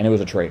it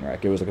was a train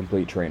wreck. It was a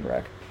complete train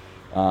wreck.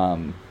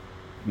 Tim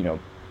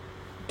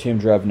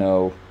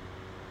Drevno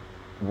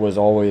was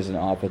always an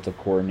offensive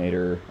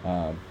coordinator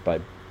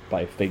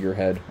by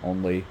figurehead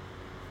only,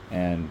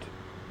 and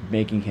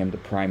making him the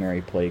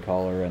primary play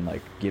caller and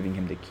like giving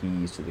him the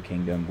keys to the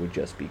kingdom would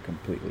just be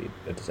completely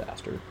a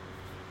disaster.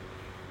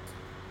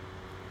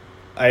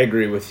 I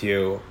agree with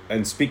you.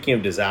 And speaking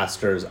of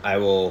disasters, I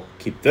will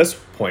keep this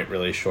point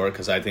really short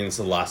because I think it's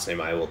the last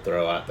name I will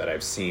throw out that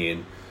I've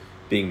seen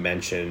being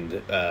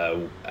mentioned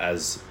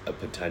as a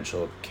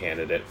potential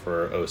candidate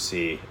for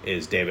OC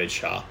is David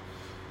Shaw.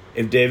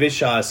 If David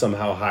Shaw is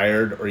somehow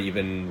hired or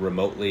even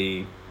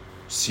remotely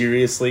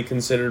seriously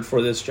considered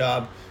for this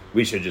job,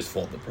 we should just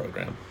fold the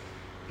program.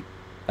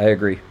 I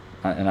agree,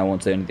 and I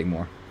won't say anything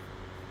more.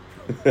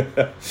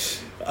 But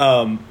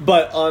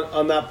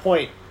on that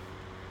point,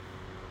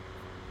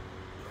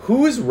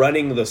 who is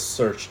running the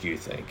search, do you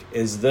think?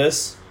 Is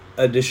this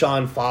a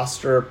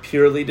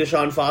purely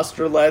Deshaun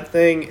Foster-led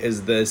thing?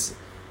 Is this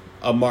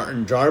a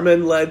Martin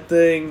Jarman-led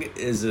thing?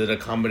 Is it a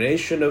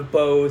combination of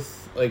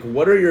both? Like,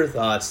 what are your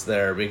thoughts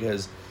there?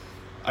 Because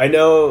I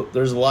know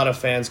there's a lot of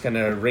fans kind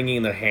of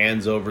wringing their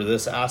hands over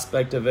this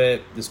aspect of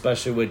it,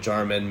 especially with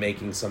Jarman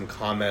making some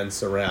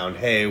comments around,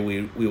 hey,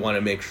 we want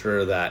to make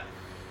sure that,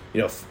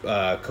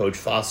 Coach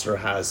Foster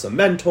has some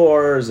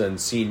mentors and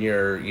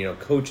senior,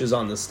 coaches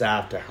on the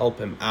staff to help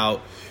him out,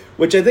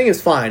 which I think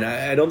is fine.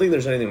 I don't think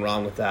there's anything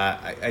wrong with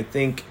that. I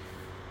think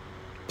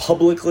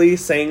publicly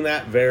saying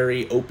that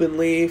very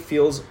openly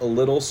feels a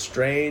little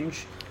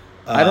strange.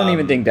 I don't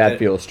even think that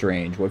feels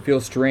strange. What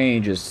feels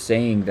strange is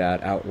saying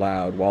that out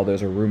loud while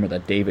there's a rumor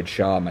that David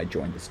Shaw might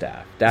join the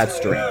staff. That's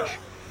strange.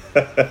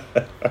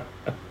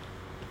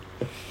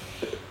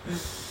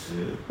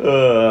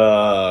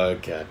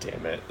 God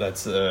damn it.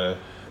 That's a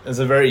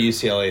very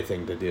UCLA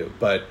thing to do.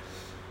 But,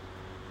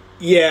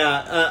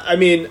 yeah,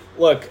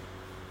 look,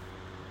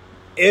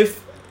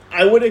 if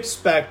I would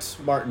expect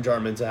Martin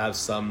Jarman to have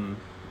some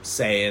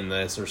say in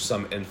this or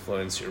some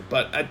influence here.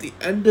 But at the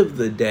end of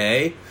the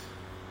day,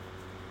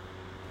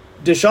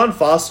 Deshaun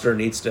Foster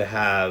needs to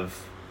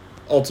have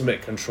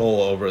ultimate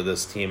control over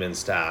this team and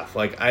staff.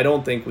 Like, I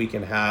don't think we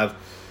can have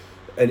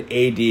an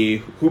AD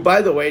who,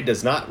 by the way,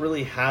 does not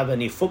really have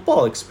any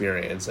football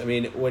experience. I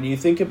mean, when you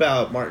think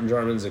about Martin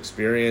Jarman's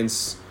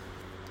experience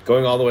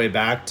going all the way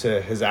back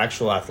to his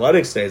actual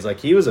athletics days, like,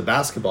 he was a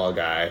basketball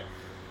guy.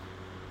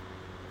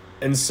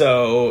 And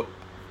so,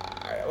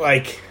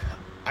 I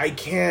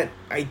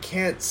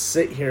can't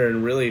sit here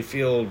and really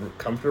feel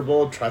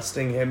comfortable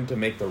trusting him to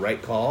make the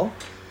right call.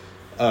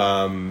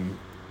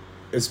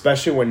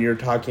 Especially when you're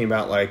talking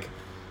about like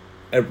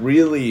a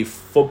really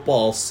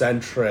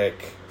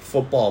football-centric,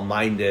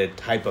 football-minded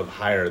type of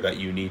hire that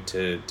you need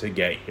to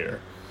get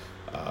here.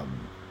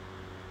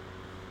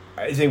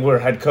 I think we're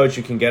head coach,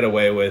 you can get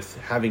away with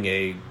having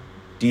a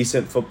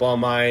decent football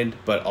mind,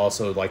 but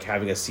also like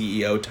having a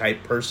CEO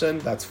type person.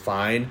 That's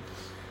fine.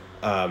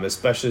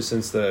 Especially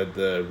since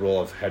the role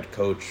of head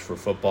coach for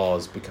football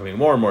is becoming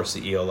more and more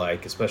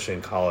CEO-like, especially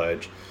in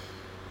college.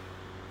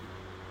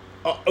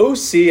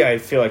 OC, I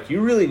feel like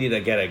you really need to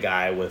get a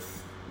guy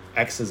with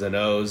X's and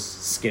O's,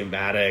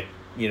 schematic,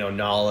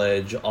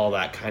 knowledge, all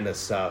that kind of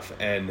stuff.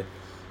 And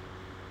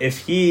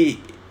if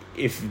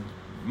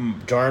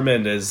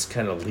Jarman is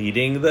kind of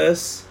leading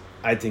this,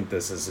 I think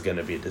this is going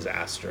to be a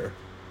disaster.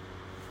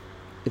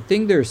 I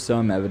think there's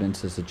some evidence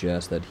to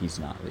suggest that he's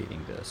not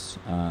leading this.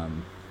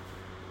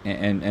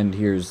 And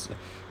here's,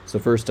 so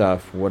first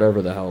off,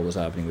 whatever the hell was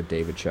happening with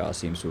David Shaw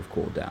seems to have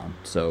cooled down.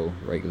 So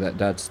right,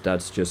 that's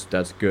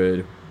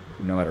good,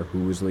 no matter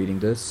who is leading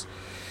this.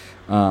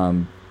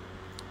 The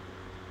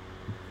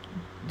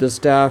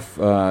staff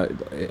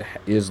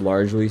is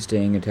largely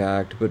staying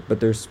intact, but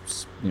there's,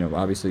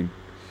 obviously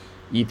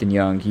Ethan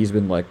Young, he's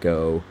been let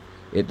go.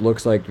 It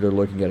looks like they're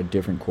looking at a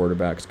different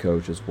quarterbacks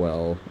coach as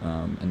well,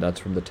 and that's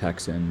from the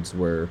Texans,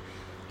 where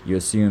you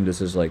assume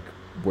this is like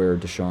where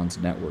Deshaun's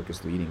network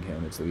is leading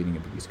him. It's leading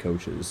him to these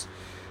coaches.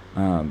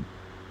 And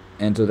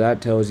so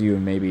that tells you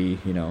maybe,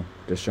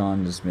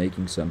 Deshaun is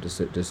making some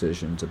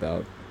decisions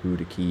about who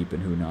to keep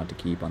and who not to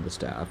keep on the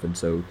staff.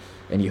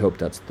 And you hope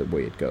that's the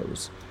way it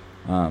goes.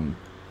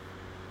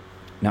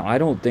 Now, I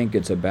don't think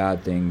it's a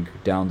bad thing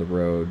down the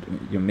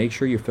road. Make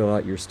sure you fill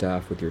out your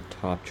staff with your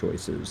top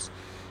choices.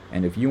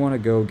 And if you want to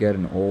go get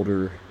an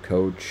older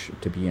coach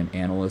to be an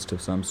analyst of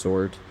some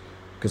sort,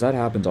 because that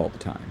happens all the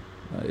time.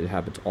 It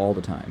happens all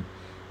the time.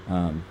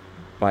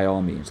 By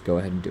all means, go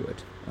ahead and do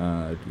it.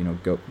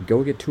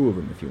 Go get two of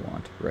them if you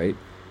want, right?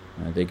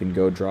 They can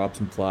go drop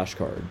some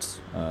flashcards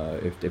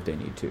if they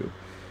need to.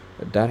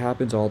 That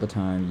happens all the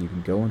time. You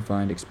can go and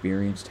find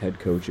experienced head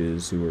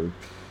coaches who are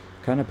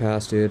kind of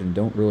past it and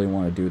don't really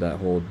want to do that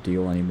whole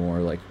deal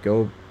anymore. Like,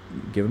 go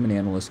give them an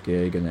analyst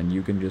gig, and then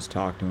you can just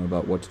talk to them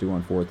about what to do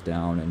on fourth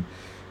down and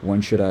when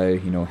should I,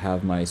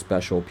 have my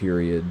special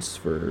periods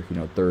for,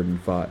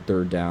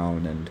 third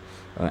down and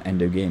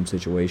end of game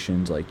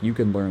situations. Like, you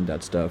can learn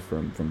that stuff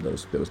from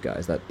those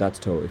guys. That's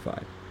totally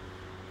fine.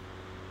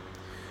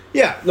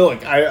 Yeah, no,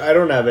 I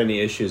don't have any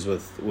issues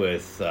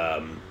with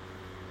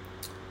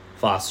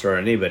Foster or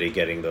anybody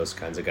getting those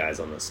kinds of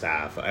guys on the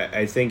staff.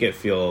 I think it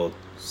feels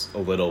a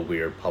little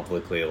weird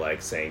publicly,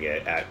 like saying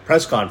it at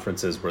press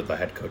conferences where the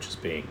head coach is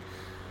being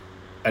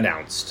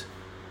announced.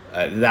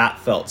 That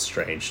felt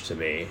strange to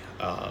me.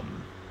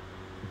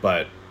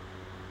 But,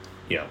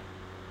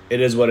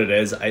 it is what it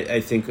is. I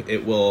think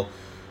it will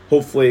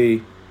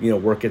hopefully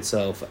work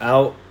itself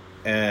out,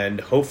 and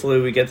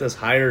hopefully we get this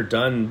hire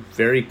done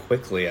very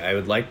quickly. I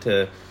would like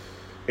to,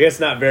 I guess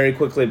not very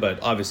quickly, but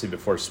obviously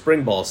before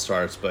spring ball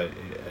starts, but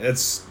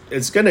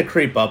it's going to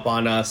creep up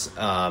on us.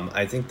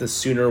 I think the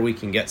sooner we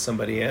can get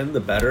somebody in,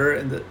 the better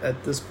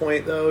at this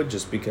point, though,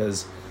 just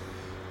because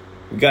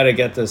we got to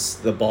get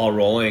the ball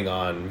rolling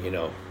on,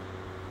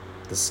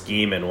 the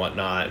scheme and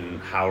whatnot, and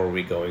how are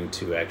we going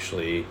to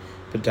actually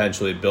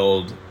potentially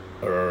build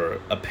or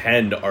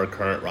append our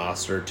current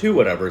roster to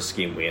whatever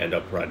scheme we end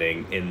up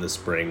running in the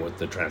spring with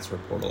the transfer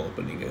portal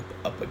opening it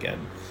up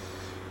again.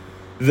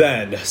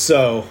 Then,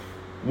 so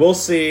we'll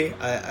see.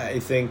 I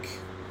think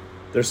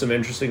there's some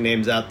interesting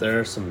names out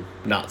there, some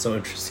not so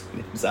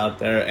interesting names out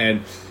there,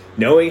 and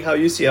knowing how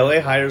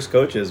UCLA hires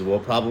coaches, we'll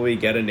probably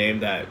get a name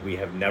that we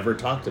have never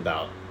talked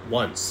about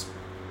once.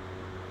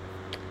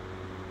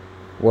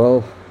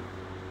 Well,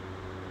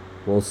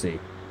 we'll see.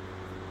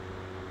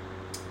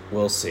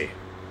 We'll see.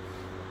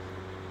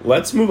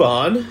 Let's move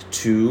on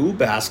to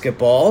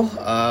basketball.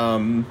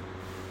 I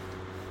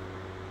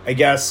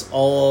guess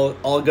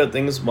all good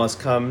things must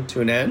come to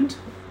an end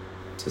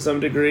to some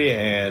degree,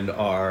 and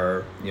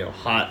our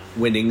hot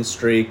winning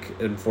streak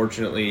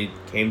unfortunately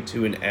came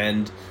to an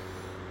end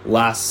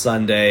last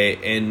Sunday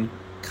in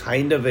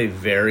kind of a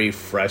very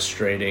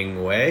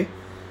frustrating way.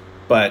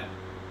 But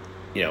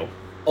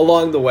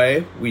along the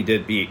way, we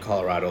did beat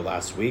Colorado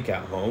last week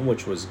at home,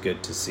 which was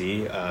good to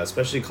see.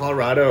 Especially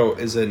Colorado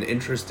is an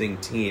interesting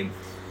team.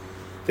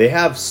 They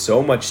have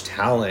so much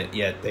talent,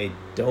 yet they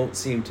don't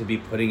seem to be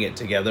putting it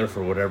together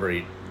for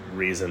whatever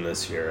reason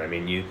this year. I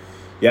mean, you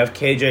have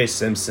KJ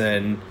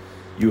Simpson,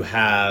 you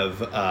have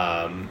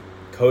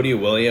Cody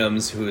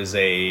Williams, who is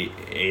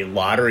a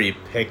lottery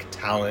pick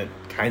talent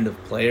kind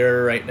of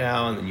player right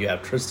now, and then you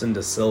have Tristan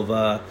Da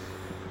Silva.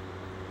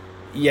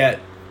 Yet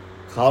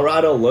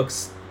Colorado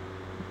looks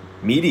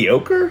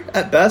mediocre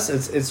at best.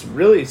 It's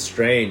really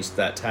strange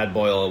that Tad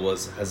Boyle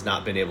has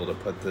not been able to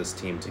put this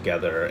team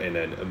together in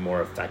a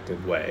more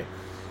effective way.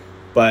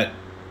 But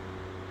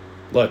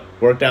look,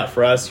 worked out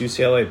for us.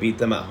 UCLA beat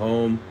them at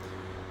home.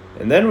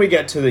 And then we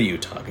get to the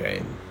Utah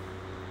game.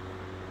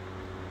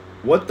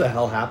 What the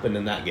hell happened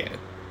in that game?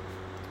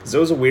 Because it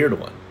was a weird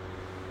one.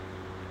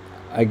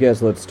 I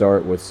guess let's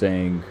start with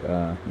saying,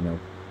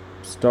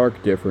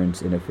 stark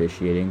difference in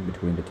officiating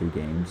between the two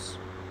games.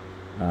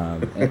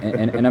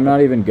 And I'm not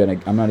even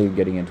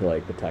getting into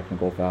like the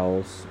technical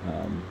fouls,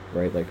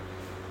 right? Like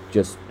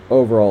just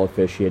overall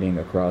officiating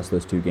across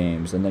those two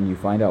games, and then you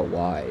find out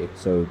why.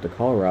 So the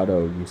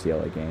Colorado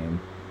UCLA game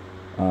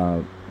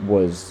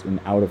was an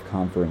out of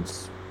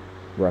conference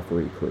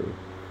referee crew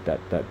that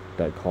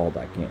called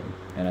that game,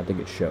 and I think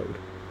it showed,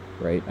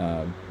 right?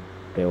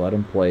 They let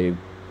him play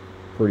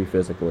pretty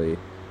physically.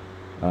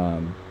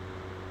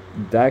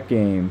 That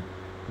game,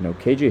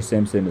 KJ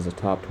Simpson is a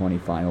top 20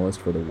 finalist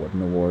for the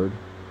Wooden Award,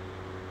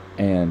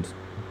 and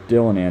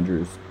Dylan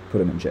Andrews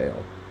put him in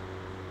jail.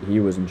 He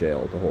was in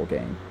jail the whole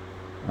game,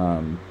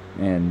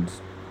 and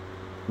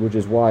which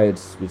is why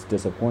it's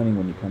disappointing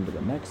when you come to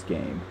the next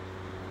game,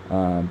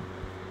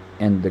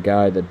 and the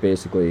guy that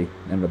basically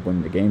ended up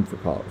winning the game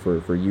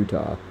for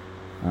Utah,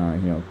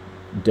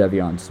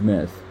 Devion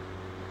Smith,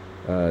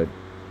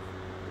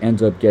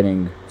 ends up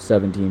getting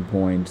 17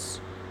 points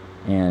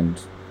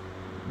and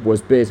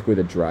was basically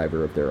the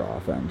driver of their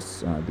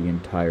offense the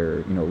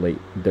entire,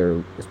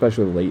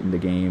 especially late in the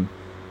game.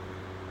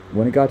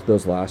 When it got to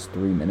those last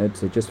 3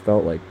 minutes, it just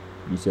felt like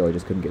UCLA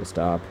just couldn't get a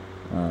stop,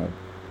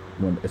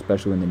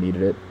 especially when they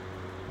needed it.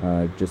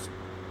 Just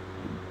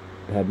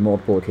had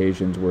multiple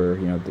occasions where,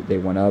 they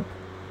went up,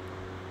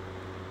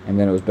 and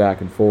then it was back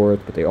and forth,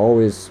 but they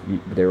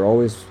were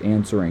always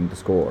answering the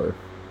score,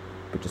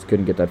 but just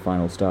couldn't get that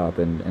final stop,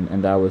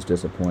 and that was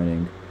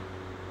disappointing.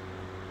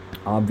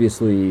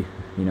 Obviously,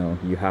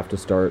 you have to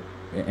start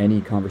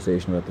any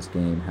conversation about this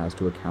game has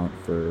to account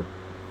for,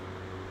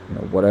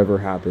 whatever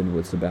happened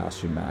with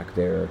Sebastian Mack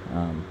there.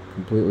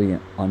 Completely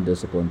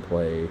undisciplined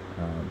play,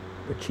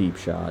 a cheap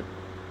shot,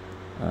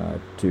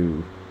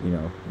 to,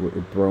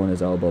 throwing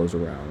his elbows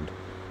around.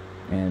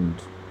 And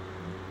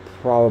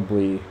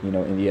probably,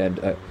 in the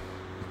end,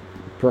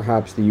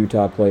 perhaps the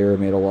Utah player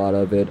made a lot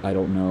of it. I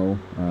don't know,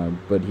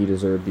 but he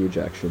deserved the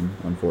ejection,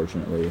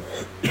 unfortunately.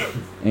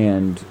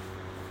 And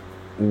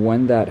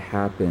when that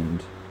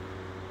happened,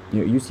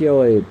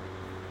 UCLA,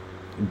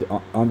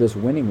 on this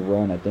winning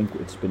run, I think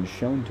it's been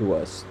shown to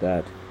us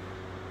that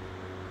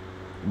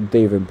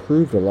they've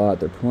improved a lot.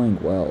 They're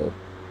playing well,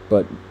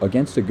 but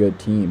against a good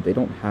team, they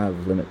don't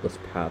have limitless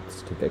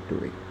paths to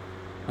victory.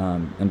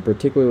 And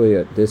particularly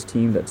at this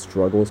team that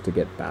struggles to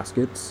get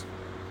baskets,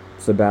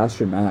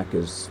 Sebastian Mack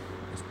is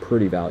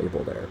pretty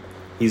valuable there.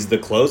 He's the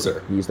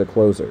closer.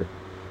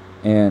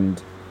 And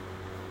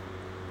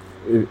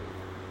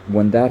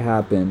when that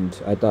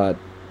happened, I thought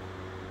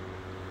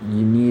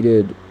you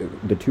needed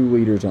the two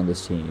leaders on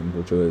this team,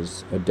 which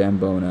was Adem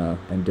Bona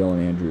and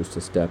Dylan Andrews,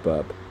 to step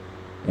up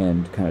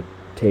and kind of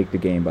take the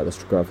game by the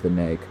scruff of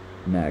the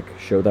neck,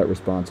 show that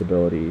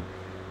responsibility,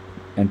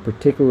 And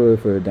particularly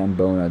for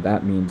Dembona,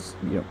 that means,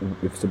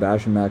 if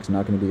Sebastian Mack's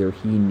not going to be there,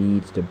 he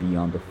needs to be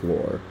on the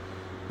floor.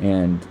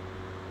 And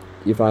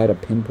if I had to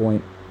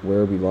pinpoint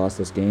where we lost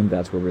this game,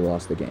 that's where we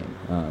lost the game.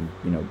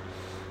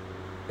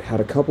 Had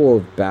a couple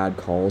of bad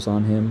calls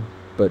on him,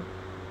 but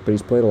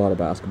he's played a lot of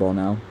basketball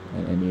now,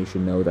 and you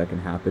should know that can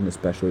happen,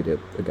 especially to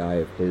a guy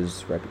of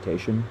his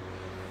reputation.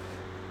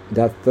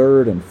 That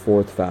third and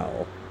fourth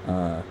foul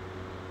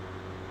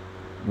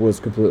was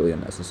completely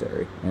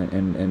unnecessary,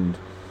 and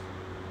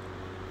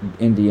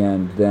in the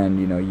end, then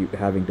you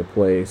having to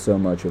play so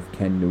much of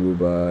Ken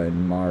Nwuba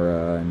and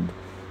Mara and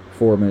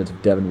 4 minutes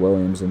of Devin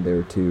Williams in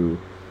there too.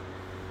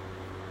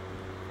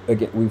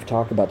 Again, we've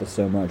talked about this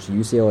so much.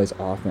 UCLA's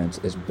offense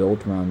is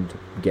built around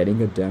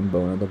getting a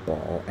Dembona the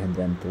ball and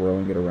then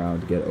throwing it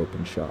around to get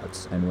open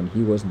shots. And when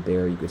he wasn't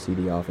there, you could see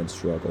the offense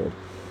struggled.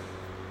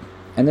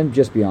 And then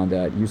just beyond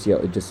that,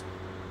 UCLA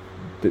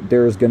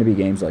there's going to be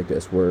games like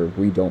this where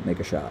we don't make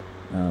a shot.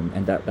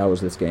 And that was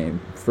this game,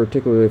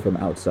 particularly from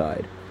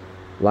outside.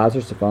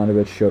 Lazar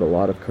Stefanovic showed a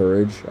lot of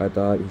courage, I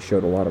thought. He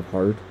showed a lot of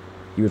heart.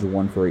 He was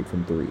 1 for 8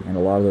 from 3, and a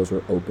lot of those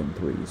were open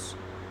threes.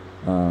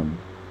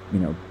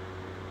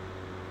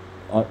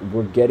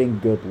 We're getting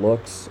good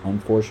looks.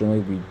 Unfortunately,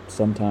 we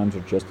sometimes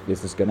are just,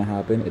 this is going to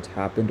happen. It's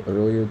happened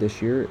earlier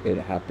this year. It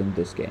happened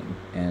this game.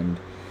 And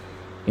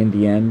in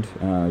the end,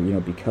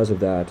 because of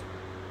that,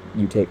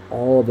 you take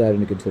all of that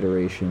into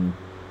consideration.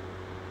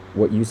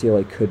 What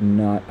UCLA could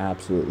not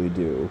absolutely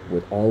do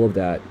with all of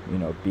that,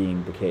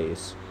 being the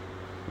case,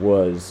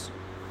 was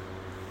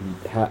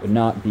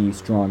not be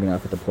strong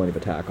enough at the point of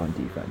attack on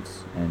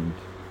defense, and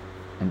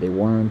they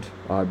weren't.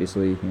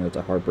 Obviously, it's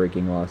a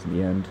heartbreaking loss in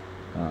the end,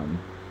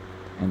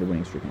 and the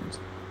winning streak ends.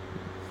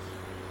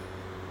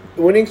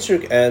 The winning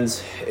streak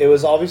ends. It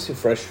was obviously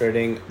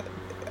frustrating.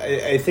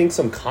 I think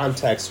some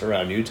context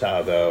around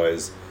Utah, though,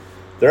 is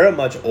they're a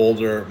much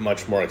older,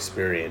 much more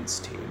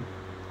experienced team.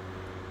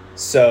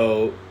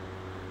 So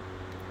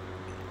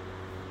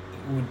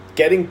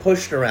getting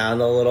pushed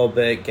around a little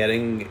bit,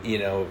 getting,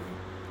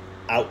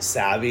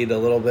 out-savvied a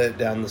little bit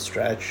down the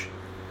stretch,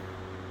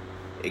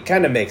 it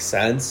kind of makes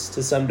sense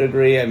to some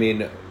degree. I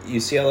mean,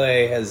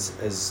 UCLA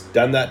has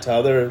done that to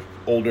other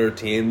older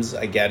teams.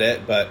 I get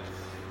it, but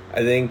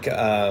I think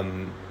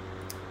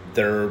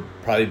they're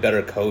probably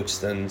better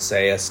coached than,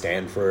 say, a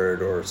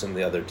Stanford or some of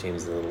the other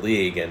teams in the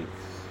league, and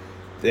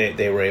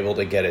they were able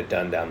to get it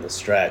done down the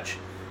stretch.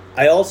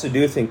 I also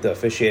do think the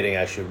officiating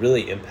actually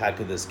really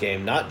impacted this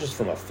game, not just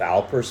from a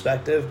foul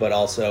perspective, but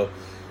also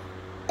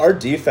our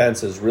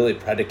defense is really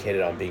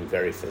predicated on being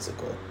very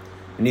physical.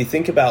 When you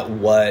think about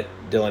what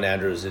Dylan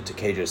Andrews did to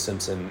KJ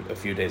Simpson a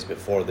few days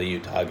before the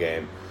Utah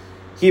game,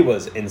 he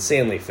was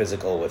insanely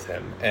physical with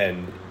him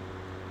and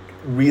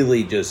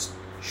really just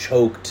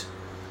choked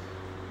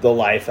the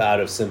life out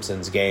of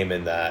Simpson's game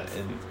in that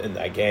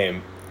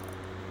game.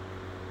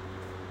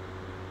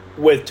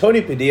 With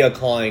Tony Padilla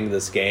calling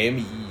this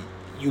game,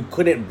 you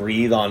couldn't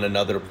breathe on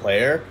another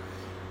player.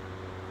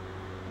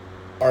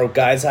 Our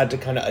guys had to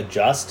kind of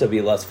adjust to be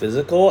less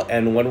physical,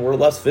 and when we're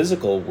less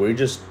physical, we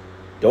just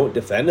don't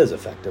defend as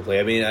effectively.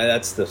 I mean,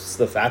 that's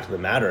the fact of the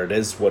matter. It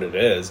is what it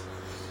is.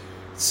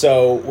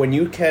 So when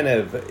you kind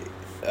of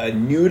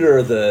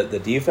neuter the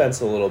defense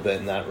a little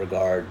bit in that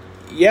regard,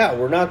 yeah,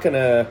 we're not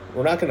gonna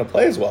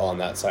play as well on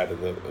that side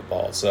of the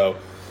ball. So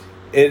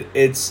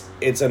it's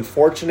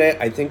unfortunate.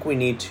 I think we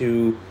need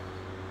to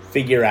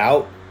figure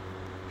out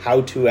how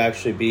to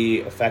actually be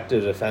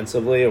effective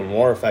defensively, or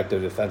more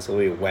effective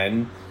defensively,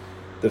 when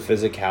the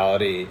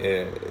physicality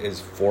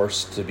is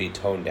forced to be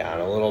toned down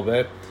a little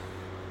bit.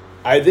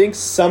 I think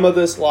some of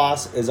this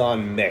loss is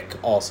on Mick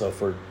also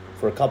for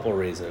a couple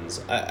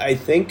reasons. I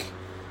think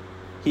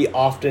he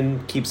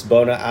often keeps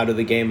Bona out of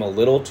the game a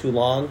little too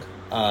long.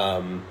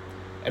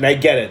 And I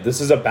get it.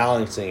 This is a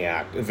balancing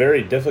act, a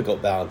very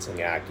difficult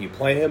balancing act. You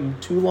play him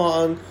too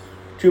long,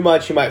 too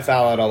much, he might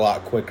foul out a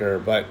lot quicker.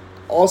 But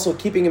also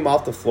keeping him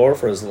off the floor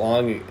for as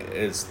long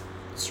as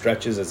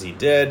stretches as he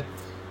did,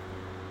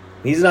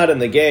 he's not in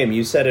the game.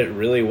 You said it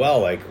really well.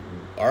 Like,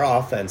 our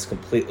offense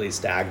completely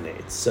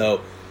stagnates.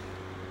 So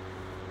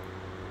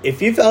if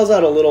he fouls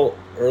out a little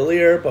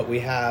earlier, but we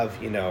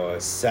have, a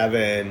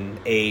 7,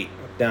 8,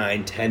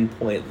 9,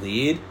 10-point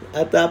lead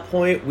at that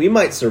point, we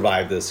might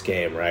survive this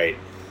game, right?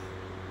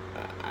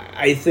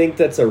 I think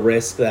that's a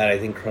risk that I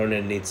think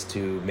Cronin needs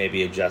to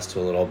maybe adjust to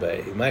a little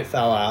bit. He might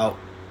foul out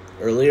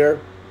earlier,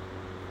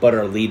 but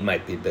our lead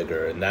might be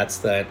bigger, and that's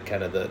that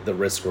kind of the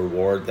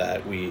risk-reward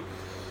that we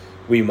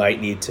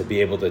might need to be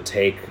able to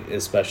take,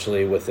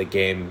 especially with the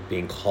game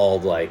being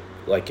called like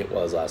it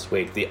was last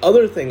week. The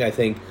other thing I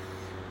think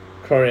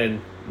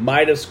Cronin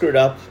might have screwed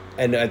up,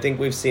 and I think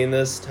we've seen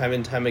this time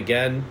and time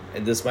again,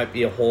 and this might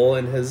be a hole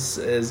in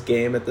his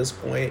game at this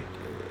point.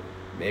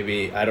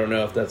 Maybe, I don't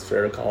know if that's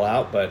fair to call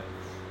out, but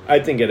I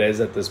think it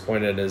is at this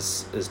point in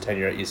his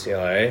tenure at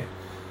UCLA.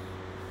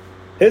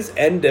 His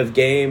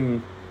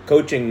end-of-game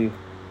coaching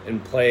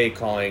and play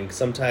calling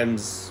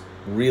sometimes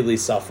really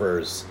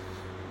suffers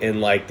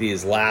in like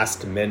these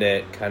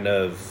last-minute kind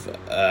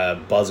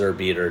of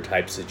buzzer-beater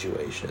type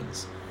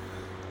situations.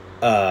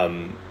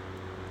 After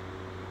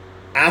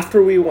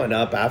we went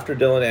up, after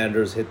Dylan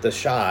Andrews hit the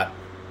shot,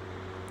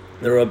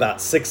 there were about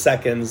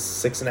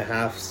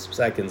 6.5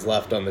 seconds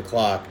left on the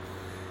clock.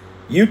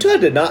 Utah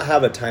did not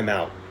have a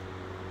timeout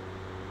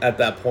at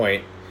that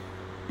point.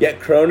 Yet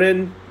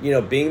Cronin,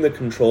 being the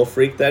control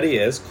freak that he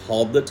is,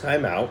 called the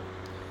timeout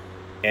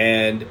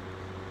and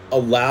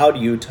allowed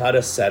Utah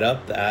to set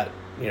up that,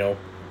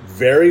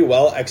 very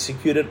well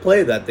executed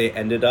play that they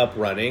ended up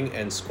running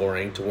and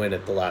scoring to win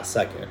at the last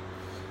second.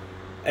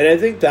 And I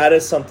think that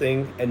is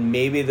something, and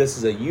maybe this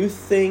is a youth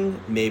thing,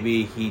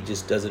 maybe he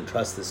just doesn't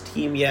trust this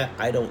team yet,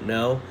 I don't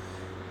know.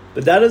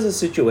 But that is a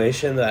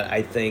situation that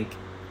I think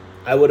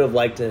I would have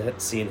liked to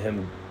have seen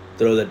him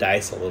throw the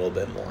dice a little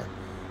bit more.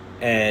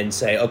 And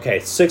say, okay,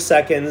 6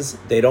 seconds,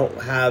 they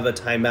don't have a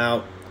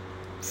timeout,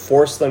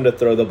 force them to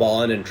throw the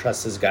ball in and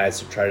trust his guys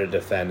to try to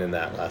defend in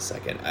that last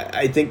second.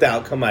 I think the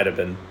outcome might have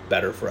been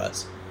better for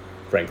us,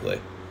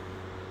 frankly.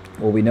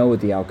 Well, we know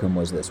what the outcome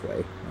was this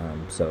way,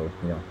 so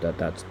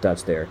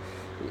that's there.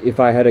 If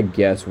I had to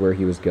guess where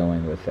he was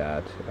going with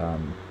that,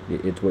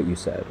 it's what you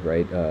said,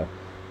 right?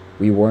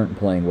 We weren't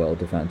playing well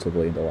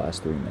defensively in the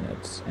last 3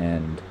 minutes,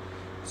 and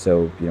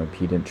so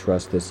he didn't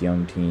trust this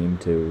young team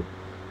to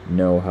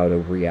know how to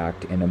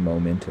react in a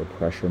moment, a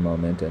pressure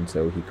moment, and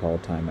so he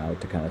called timeout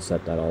to kind of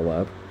set that all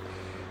up.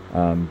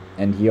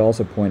 And he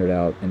also pointed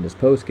out in this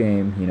post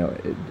game,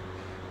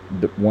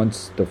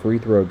 once the free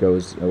throw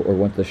goes, or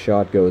once the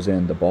shot goes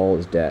in, the ball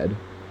is dead.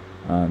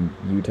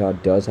 Utah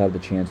does have the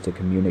chance to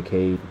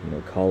communicate,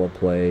 call a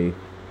play,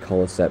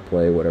 call a set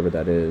play, whatever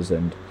that is,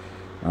 and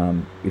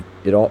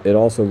it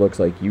also looks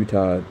like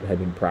Utah had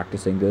been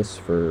practicing this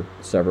for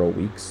several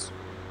weeks.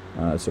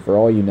 So for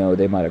all you know,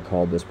 they might have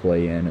called this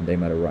play in and they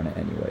might have run it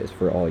anyways,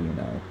 for all you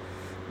know.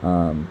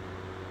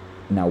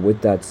 Now,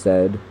 with that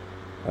said,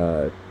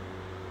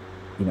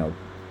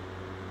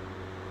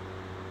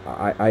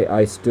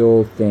 I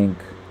still think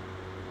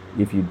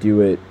if you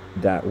do it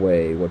that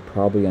way, what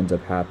probably ends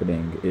up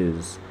happening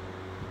is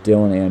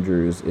Dylan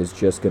Andrews is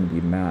just going to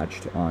be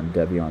matched on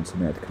De'Vion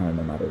Smith kind of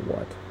no matter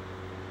what.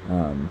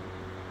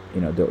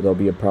 There'll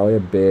be probably a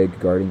big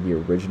guarding the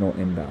original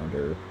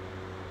inbounder.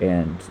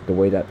 And the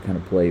way that kind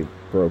of play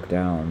broke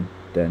down,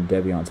 then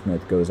De'Vion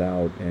Smith goes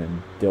out,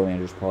 and Dylan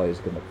Andrews probably is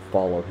going to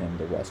follow him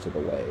the rest of the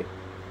way.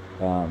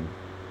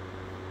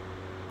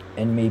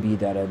 And maybe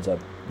that ends up,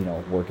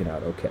 working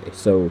out okay.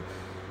 So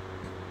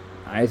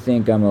I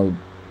think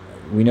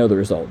we know the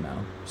result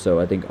now. So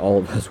I think all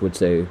of us would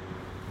say,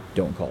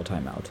 don't call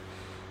timeout.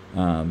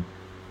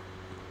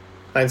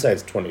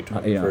 Hindsight's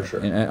 20/20 for sure.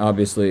 And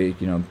obviously,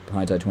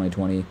 hindsight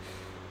 20/20.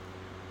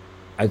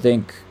 I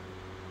think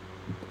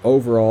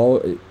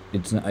overall,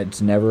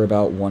 it's never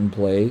about one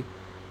play.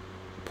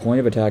 Point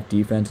of attack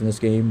defense in this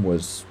game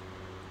was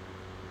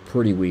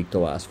pretty weak the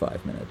last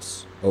 5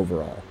 minutes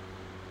overall,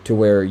 to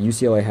where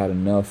UCLA had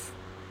enough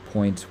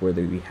points where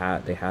they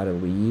had a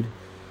lead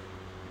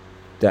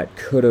that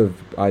could have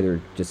either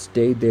just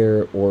stayed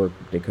there or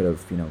they could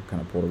have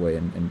kind of pulled away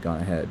and gone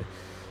ahead.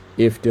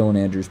 If Dylan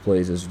Andrews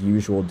plays his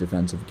usual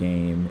defensive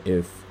game,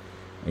 if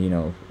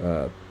Will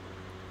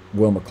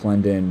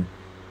McClendon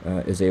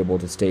is able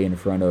to stay in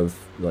front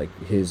of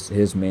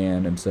his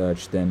man and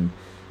such, then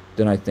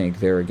I think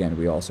there again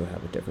we also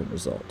have a different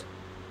result.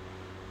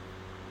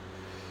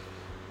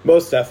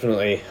 Most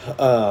definitely.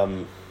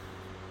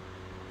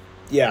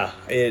 Yeah,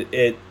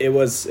 it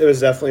was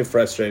definitely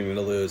frustrating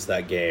to lose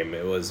that game.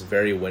 It was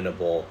very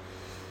winnable,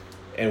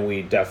 and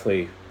we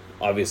definitely,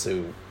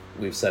 obviously,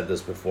 we've said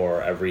this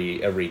before.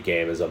 Every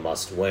game is a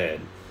must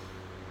win.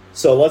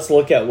 So let's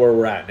look at where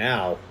we're at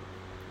now.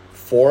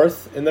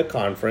 4th in the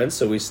conference,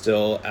 so we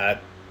still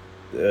at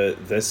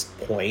this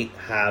point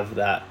have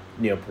that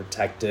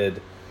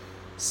protected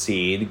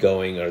seed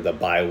going, or the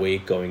bye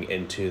week going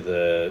into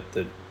the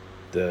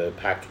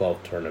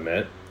Pac-12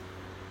 tournament.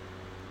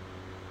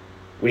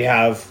 We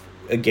have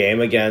a game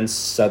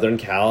against Southern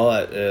Cal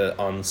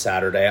on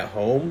Saturday at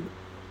home.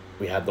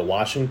 We have the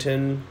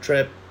Washington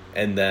trip,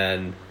 and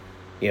then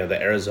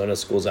the Arizona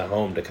schools at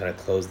home to kind of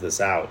close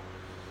this out.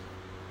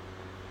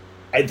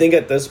 I think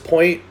at this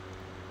point,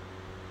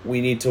 we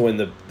need to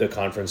win the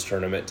conference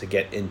tournament to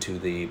get into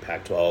the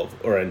Pac-12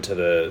 or into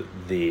the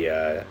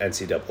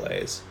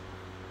NCAAs.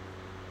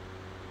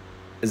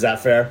 Is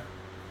that fair?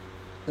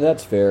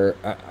 That's fair.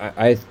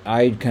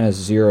 I kind of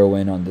zero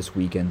in on this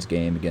weekend's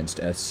game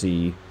against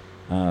SC,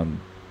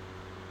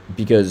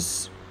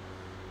 because,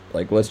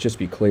 let's just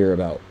be clear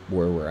about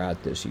where we're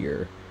at this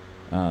year.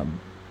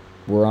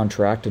 We're on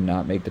track to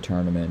not make the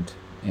tournament,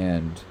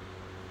 and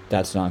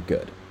that's not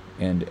good.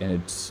 And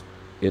it's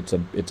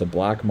a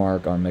black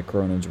mark on Mick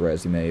Cronin's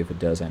resume if it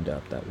does end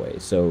up that way.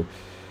 So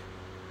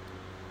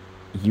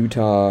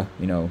Utah,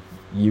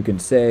 you can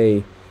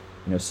say,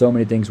 so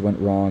many things went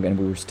wrong, and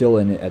we were still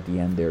in it at the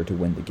end there to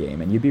win the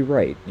game. And you'd be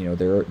right.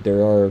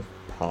 There are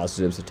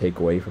positives to take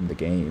away from the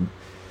game,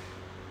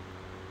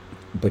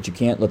 but you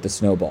can't let the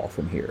snowball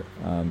from here.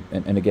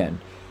 And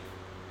again,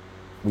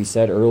 we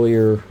said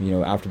earlier,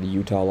 after the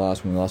Utah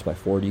loss, when we lost by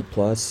 40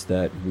 plus,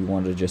 that we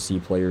wanted to just see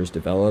players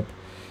develop.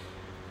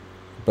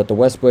 But the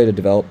best way to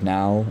develop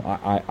now,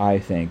 I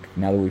think,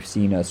 now that we've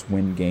seen us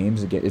win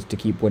games, is to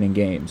keep winning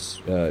games,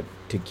 to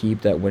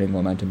keep that winning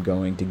momentum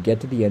going, to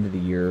get to the end of the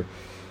year.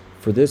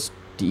 For this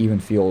to even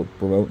feel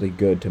remotely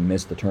good to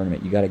miss the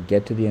tournament, you got to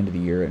get to the end of the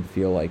year and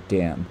feel like,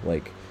 damn,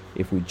 like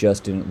if we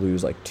just didn't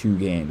lose like 2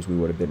 games, we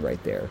would have been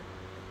right there.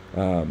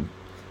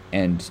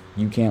 And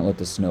you can't let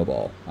this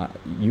snowball.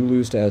 You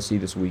lose to SC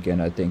this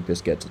weekend, I think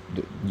this gets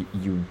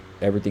you.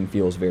 Everything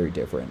feels very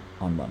different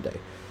on Monday.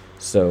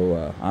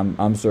 So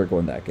I'm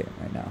circling that game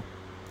right now.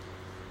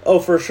 Oh,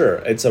 for sure.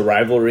 It's a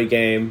rivalry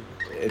game.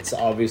 It's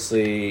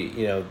obviously,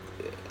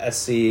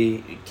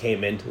 SC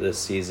came into this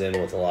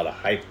season with a lot of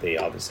hype. They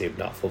obviously have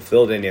not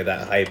fulfilled any of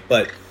that hype.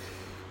 But,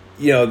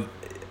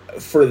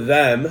 for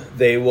them,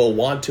 they will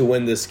want to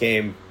win this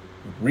game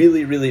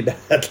really, really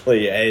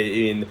badly. I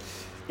mean,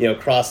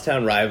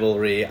 crosstown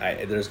rivalry,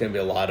 there's going to be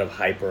a lot of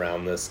hype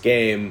around this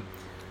game.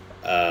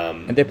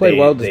 And they played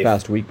well this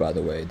past week, by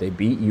the way. They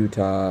beat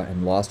Utah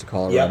and lost to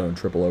Colorado in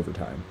triple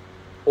overtime.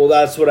 Well,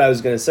 that's what I was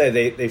going to say.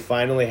 They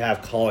finally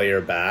have Collier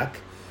back,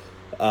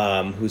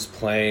 who's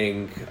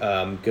playing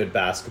good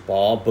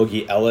basketball.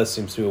 Boogie Ellis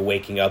seems to be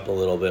waking up a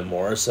little bit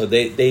more. So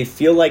they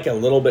feel like a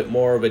little bit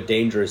more of a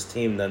dangerous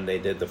team than they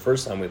did the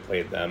first time we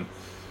played them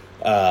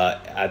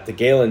at the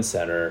Galen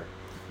Center.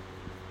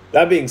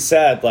 That being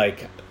said,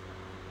 like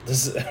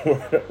this,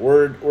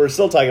 we're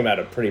still talking about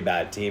a pretty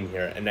bad team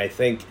here, and I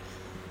think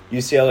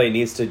UCLA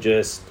needs to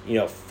just,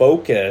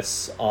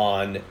 focus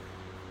on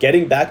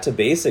getting back to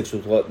basics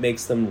with what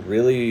makes them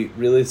really,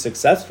 really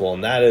successful.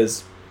 And that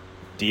is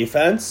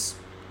defense,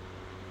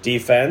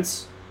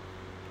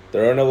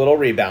 throwing a little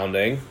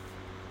rebounding,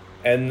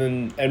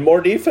 and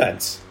more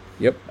defense.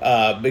 Yep.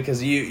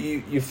 Because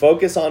you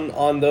focus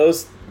on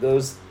those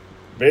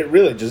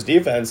really just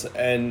defense,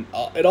 and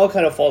it all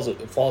kind of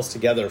falls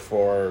together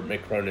for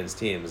Mick Cronin's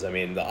teams. I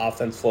mean, the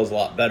offense flows a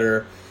lot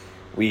better.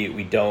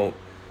 We don't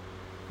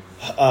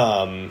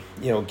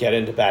get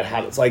into bad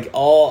habits. Like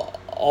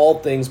all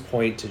things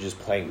point to just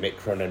playing Mick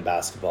Cronin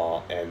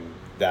basketball, and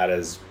that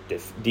is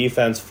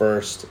defense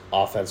first.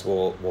 Offense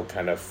will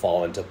kind of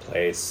fall into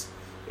place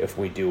if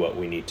we do what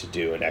we need to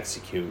do and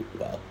execute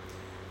well.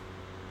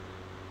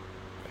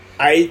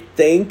 I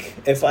think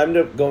if I'm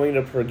going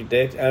to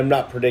predict, and I'm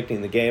not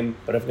predicting the game,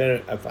 but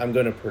if I'm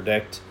going to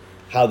predict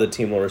how the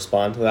team will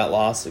respond to that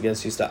loss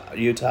against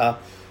Utah,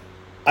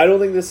 I don't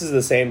think this is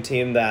the same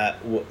team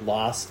that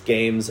lost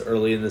games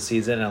early in the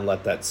season and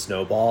let that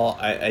snowball.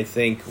 I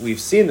think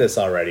we've seen this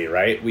already,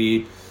 right?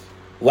 We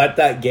let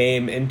that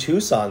game in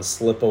Tucson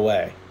slip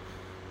away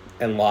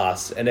and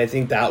lost. And I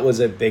think that was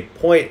a big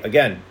point.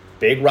 Again,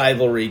 big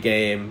rivalry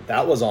game.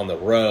 That was on the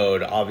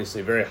road,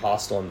 obviously very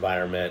hostile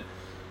environment.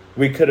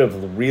 We could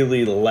have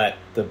really let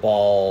the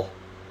ball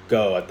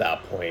go at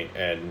that point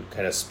and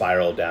kind of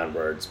spiral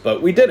downwards.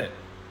 But we didn't,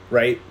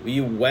 right?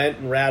 We went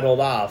and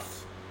rattled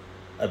off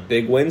a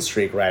big win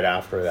streak right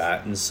after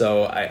that. And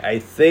so I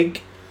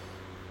think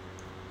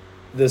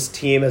this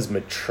team has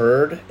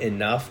matured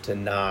enough to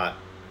not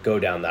go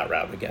down that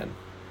route again.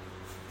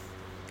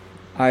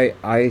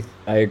 I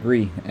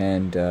agree.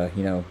 And,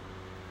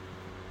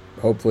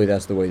 hopefully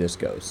that's the way this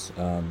goes.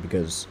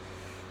 Because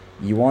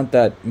you want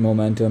that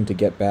momentum to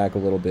get back a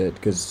little bit,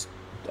 because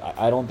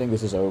I don't think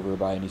this is over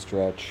by any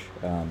stretch.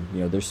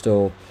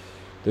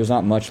 There's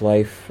not much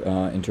life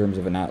in terms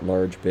of an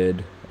at-large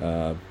bid.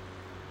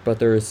 But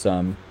there is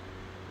some,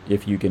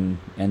 if you can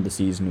end the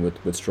season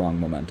with strong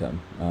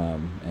momentum.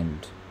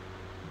 And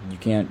you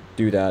can't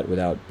do that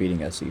without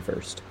beating SC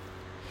first.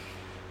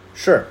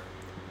 Sure.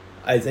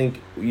 I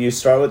think you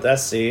start with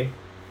SC,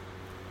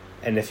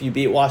 and if you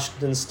beat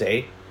Washington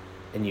State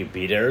and you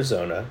beat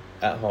Arizona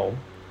at home,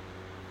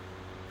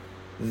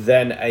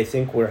 then I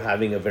think we're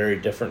having a very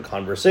different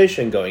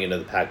conversation going into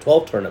the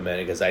Pac-12 tournament,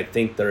 because I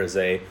think there is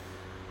a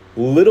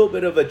little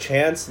bit of a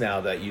chance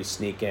now that you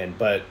sneak in,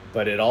 but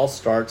it all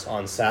starts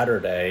on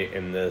Saturday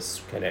in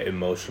this kind of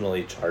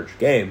emotionally charged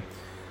game.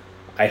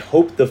 I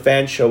hope the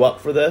fans show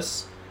up for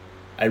this.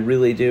 I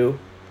really do.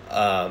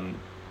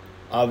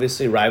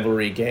 Obviously,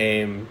 rivalry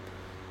game.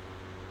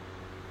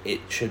 It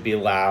should be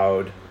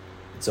loud.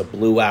 It's a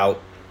blue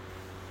out.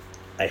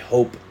 I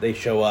hope they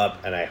show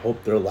up, and I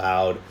hope they're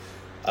loud.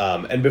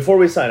 And before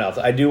we sign off,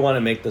 I do want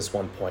to make this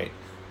one point.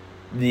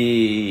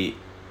 The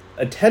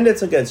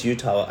attendance against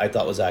Utah, I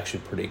thought, was actually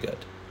pretty good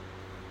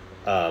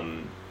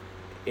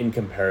in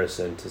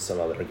comparison to some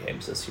other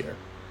games this year.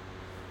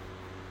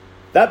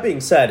 That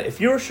being said,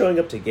 if you're showing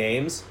up to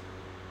games,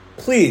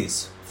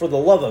 please, for the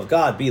love of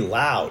God, be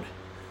loud.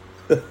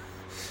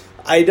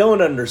 I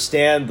don't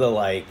understand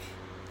the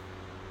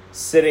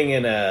sitting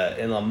in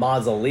a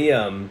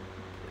mausoleum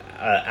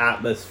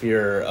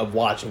atmosphere of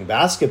watching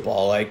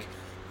basketball.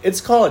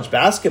 It's college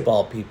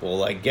basketball,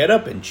 people. Get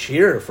up and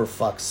cheer, for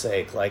fuck's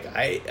sake.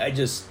 I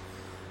just,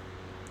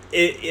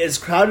 as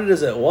crowded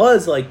as it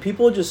was,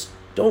 people just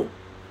don't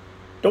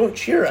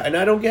cheer, and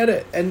I don't get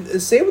it. And the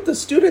same with the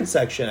student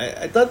section.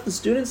 I thought the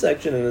student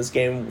section in this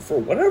game, for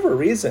whatever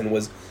reason,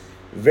 was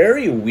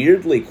very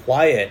weirdly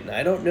quiet, and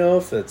I don't know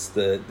if it's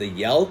the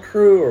Yell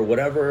crew or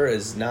whatever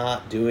is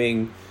not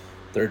doing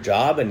their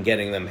job and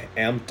getting them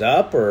amped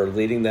up or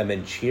leading them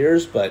in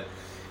cheers, but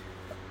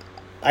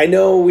I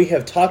know we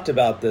have talked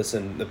about this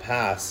in the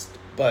past,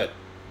 but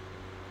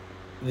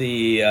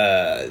the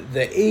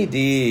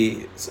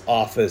AD's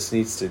office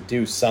needs to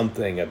do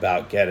something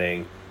about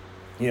getting,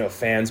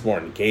 fans more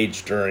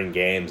engaged during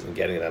games and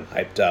getting them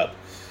hyped up.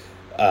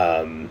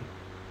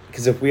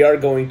 Because if we are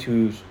going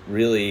to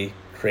really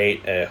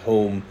create a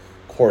home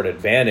court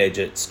advantage,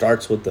 it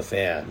starts with the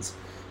fans,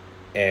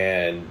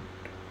 and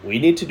we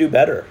need to do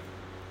better.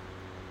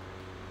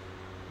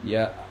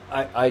 Yeah,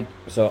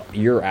 so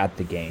you're at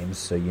the games,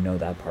 so you know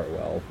that part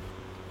well.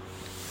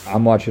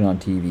 I'm watching on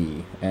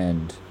TV,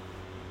 and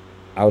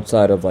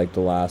outside of like the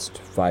last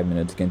 5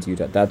 minutes against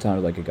Utah, that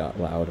sounded like it got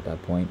loud at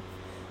that point.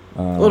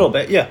 A little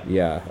bit, yeah.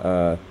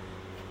 Yeah.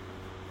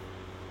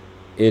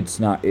 It's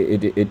not.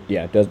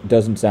 It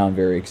doesn't sound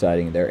very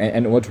exciting there.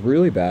 And what's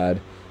really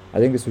bad, I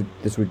think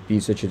this would be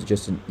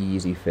just an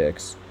easy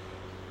fix.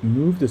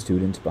 Move the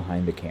students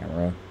behind the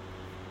camera.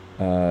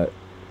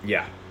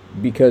 Yeah.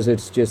 Because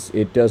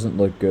it doesn't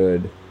look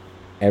good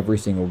every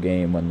single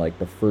game when like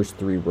the first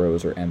 3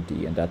 rows are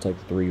empty, and that's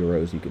like 3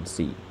 rows you can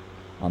see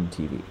on the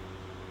TV.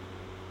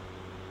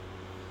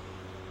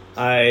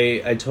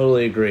 I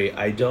totally agree.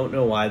 I don't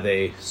know why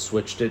they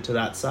switched it to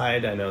that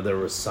side. I know there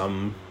was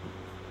some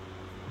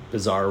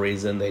bizarre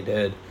reason they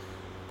did.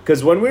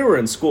 Because when we were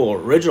in school,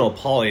 original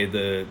Poly,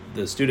 the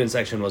student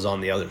section was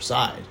on the other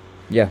side.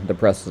 Yeah, the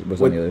press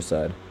was on the other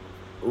side.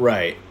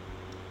 Right.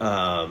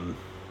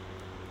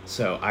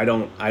 So I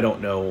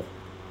don't know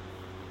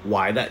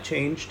why that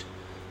changed,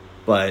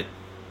 but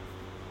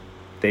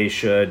they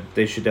should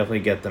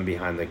definitely get them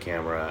behind the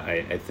camera.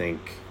 I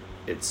think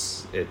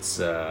it's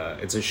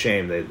a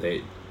shame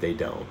they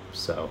don't.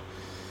 So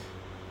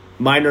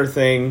minor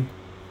thing,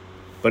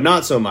 but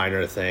not so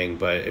minor thing.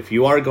 But if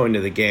you are going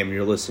to the game and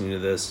you're listening to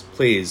this,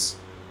 please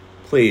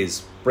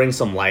bring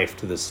some life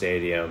to the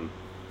stadium.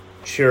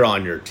 Cheer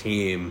on your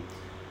team.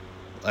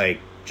 Like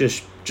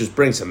just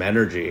bring some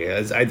energy.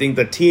 As I think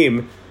the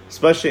team,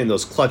 especially in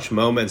those clutch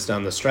moments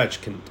down the stretch,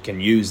 can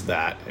use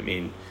that. I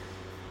mean,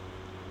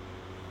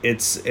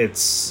 it's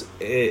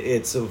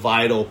a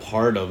vital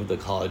part of the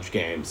college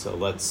game. So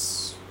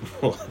let's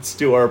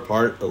do our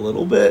part a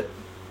little bit,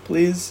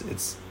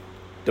 please.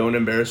 Don't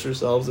embarrass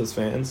yourselves as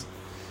fans.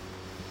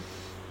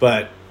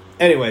 But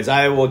anyways,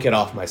 I will get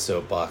off my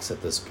soapbox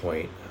at this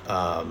point.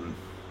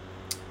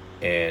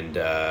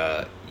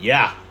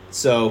 Yeah,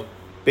 so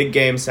big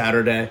game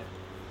Saturday,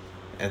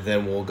 and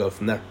then we'll go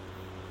from there.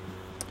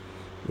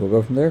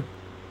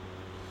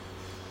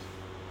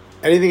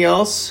 Anything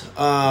else?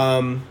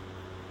 I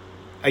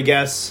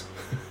guess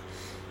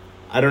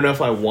I don't know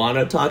if I want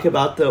to talk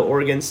about the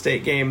Oregon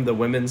State game, the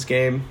women's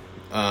game.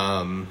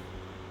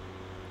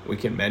 We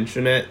can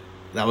mention it.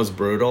 That was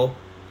brutal.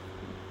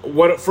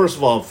 First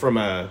of all, from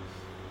a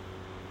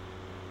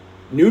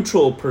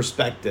neutral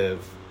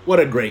perspective, what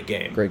a great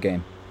game. Great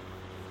game.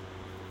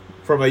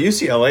 From a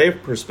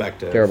UCLA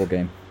perspective, terrible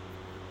game.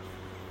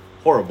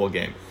 Horrible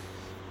game.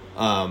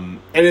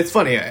 And it's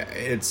funny.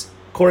 It's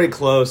Corey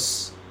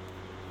Close,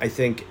 I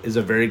think, is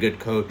a very good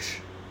coach.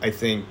 I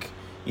think,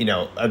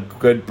 a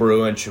good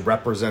Bruin. She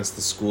represents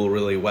the school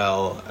really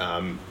well.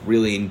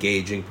 Really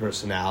engaging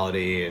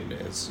personality, and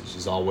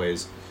she's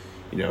always,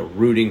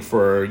 rooting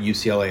for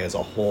UCLA as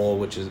a whole,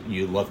 which is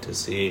you love to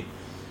see.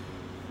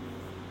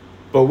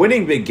 But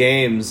winning big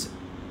games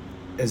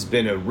has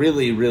been a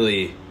really,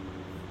 really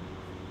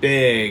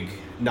big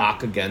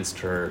knock against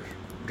her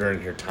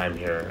during her time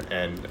here,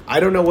 and I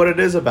don't know what it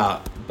is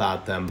about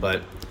them,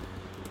 but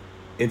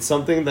it's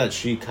something that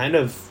she kind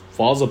of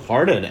falls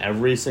apart in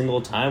every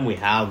single time we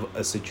have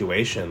a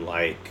situation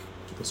like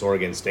this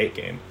Oregon State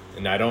game,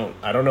 and I don't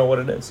know what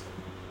it is.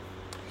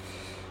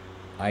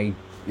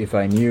 If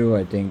I knew,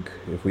 I think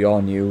if we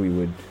all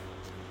knew,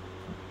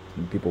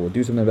 people would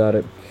do something about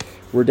it.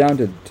 We're down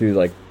to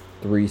like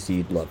 3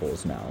 seed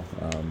levels now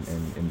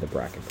in the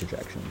bracket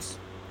projections,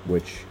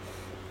 which,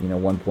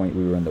 one point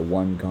we were in the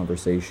 1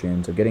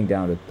 conversation, so getting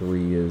down to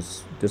 3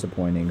 is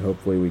disappointing.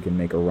 Hopefully we can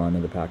make a run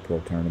in the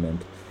Pac-12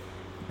 tournament,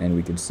 and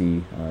we can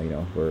see,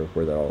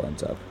 where that all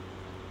ends up.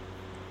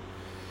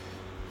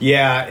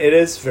 Yeah, it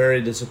is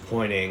very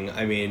disappointing.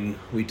 I mean,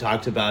 we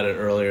talked about it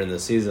earlier in the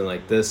season.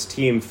 Like, this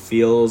team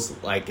feels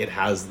like it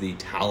has the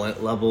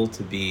talent level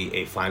to be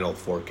a Final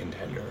Four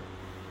contender,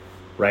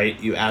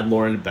 right? You add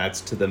Lauren Betts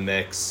to the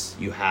mix.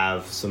 You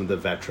have some of the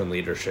veteran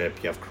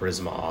leadership. You have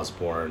Charisma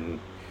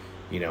Osborne,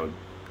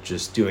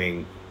 just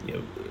doing,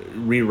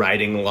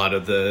 rewriting a lot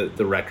of the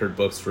record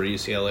books for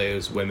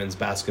UCLA's women's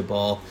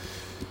basketball.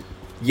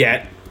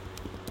 Yet,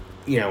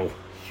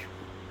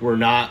 we're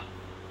not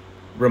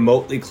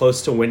remotely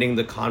close to winning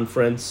the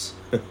conference.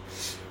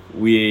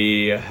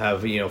 We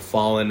have,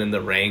 fallen in the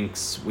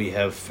ranks. We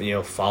have,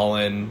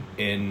 fallen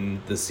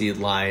in the seed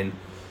line.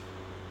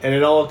 And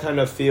it all kind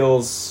of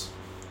feels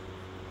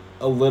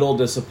a little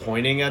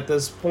disappointing at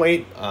this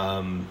point.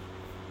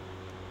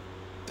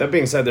 That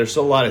being said, there's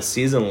still a lot of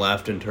season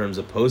left in terms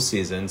of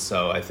postseason,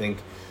 so I think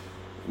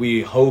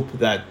we hope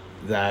that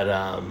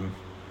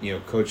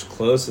Coach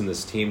Close and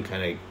this team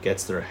kind of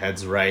gets their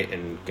heads right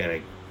and kind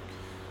of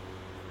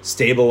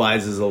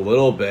stabilizes a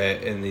little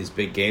bit in these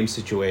big game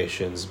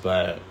situations.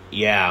 But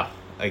yeah,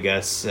 I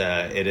guess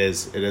it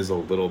is a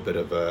little bit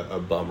of a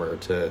bummer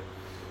to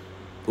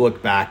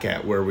look back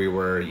at where we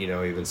were,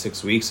 even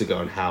 6 weeks ago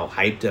and how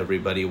hyped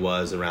everybody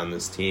was around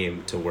this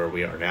team to where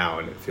we are now.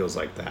 And it feels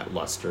like that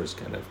luster's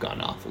kind of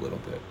gone off a little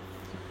bit.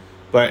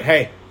 But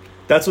hey,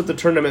 that's what the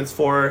tournament's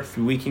for. If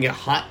we can get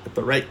hot at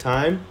the right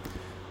time,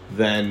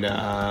 then,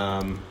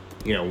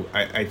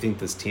 I think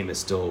this team is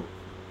still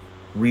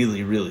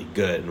really, really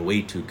good and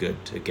way too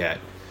good to get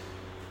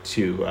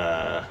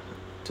to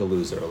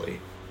lose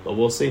early. But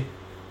we'll see.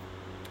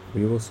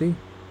 We will see.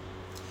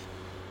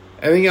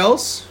 Anything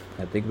else?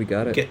 I think we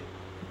got it.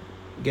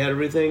 Get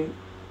everything?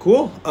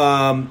 Cool.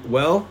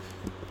 Well,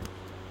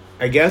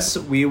 I guess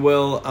we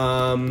will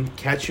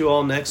catch you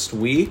all next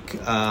week.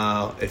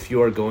 If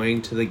you are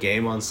going to the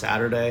game on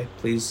Saturday,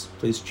 please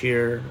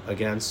cheer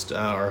against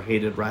our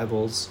hated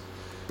rivals.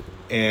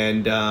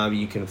 And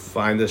you can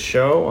find the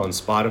show on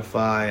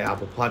Spotify,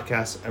 Apple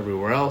Podcasts,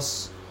 everywhere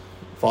else.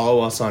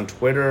 Follow us on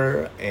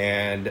Twitter.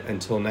 And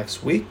until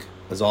next week,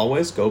 as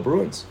always, go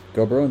Bruins.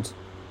 Go Bruins.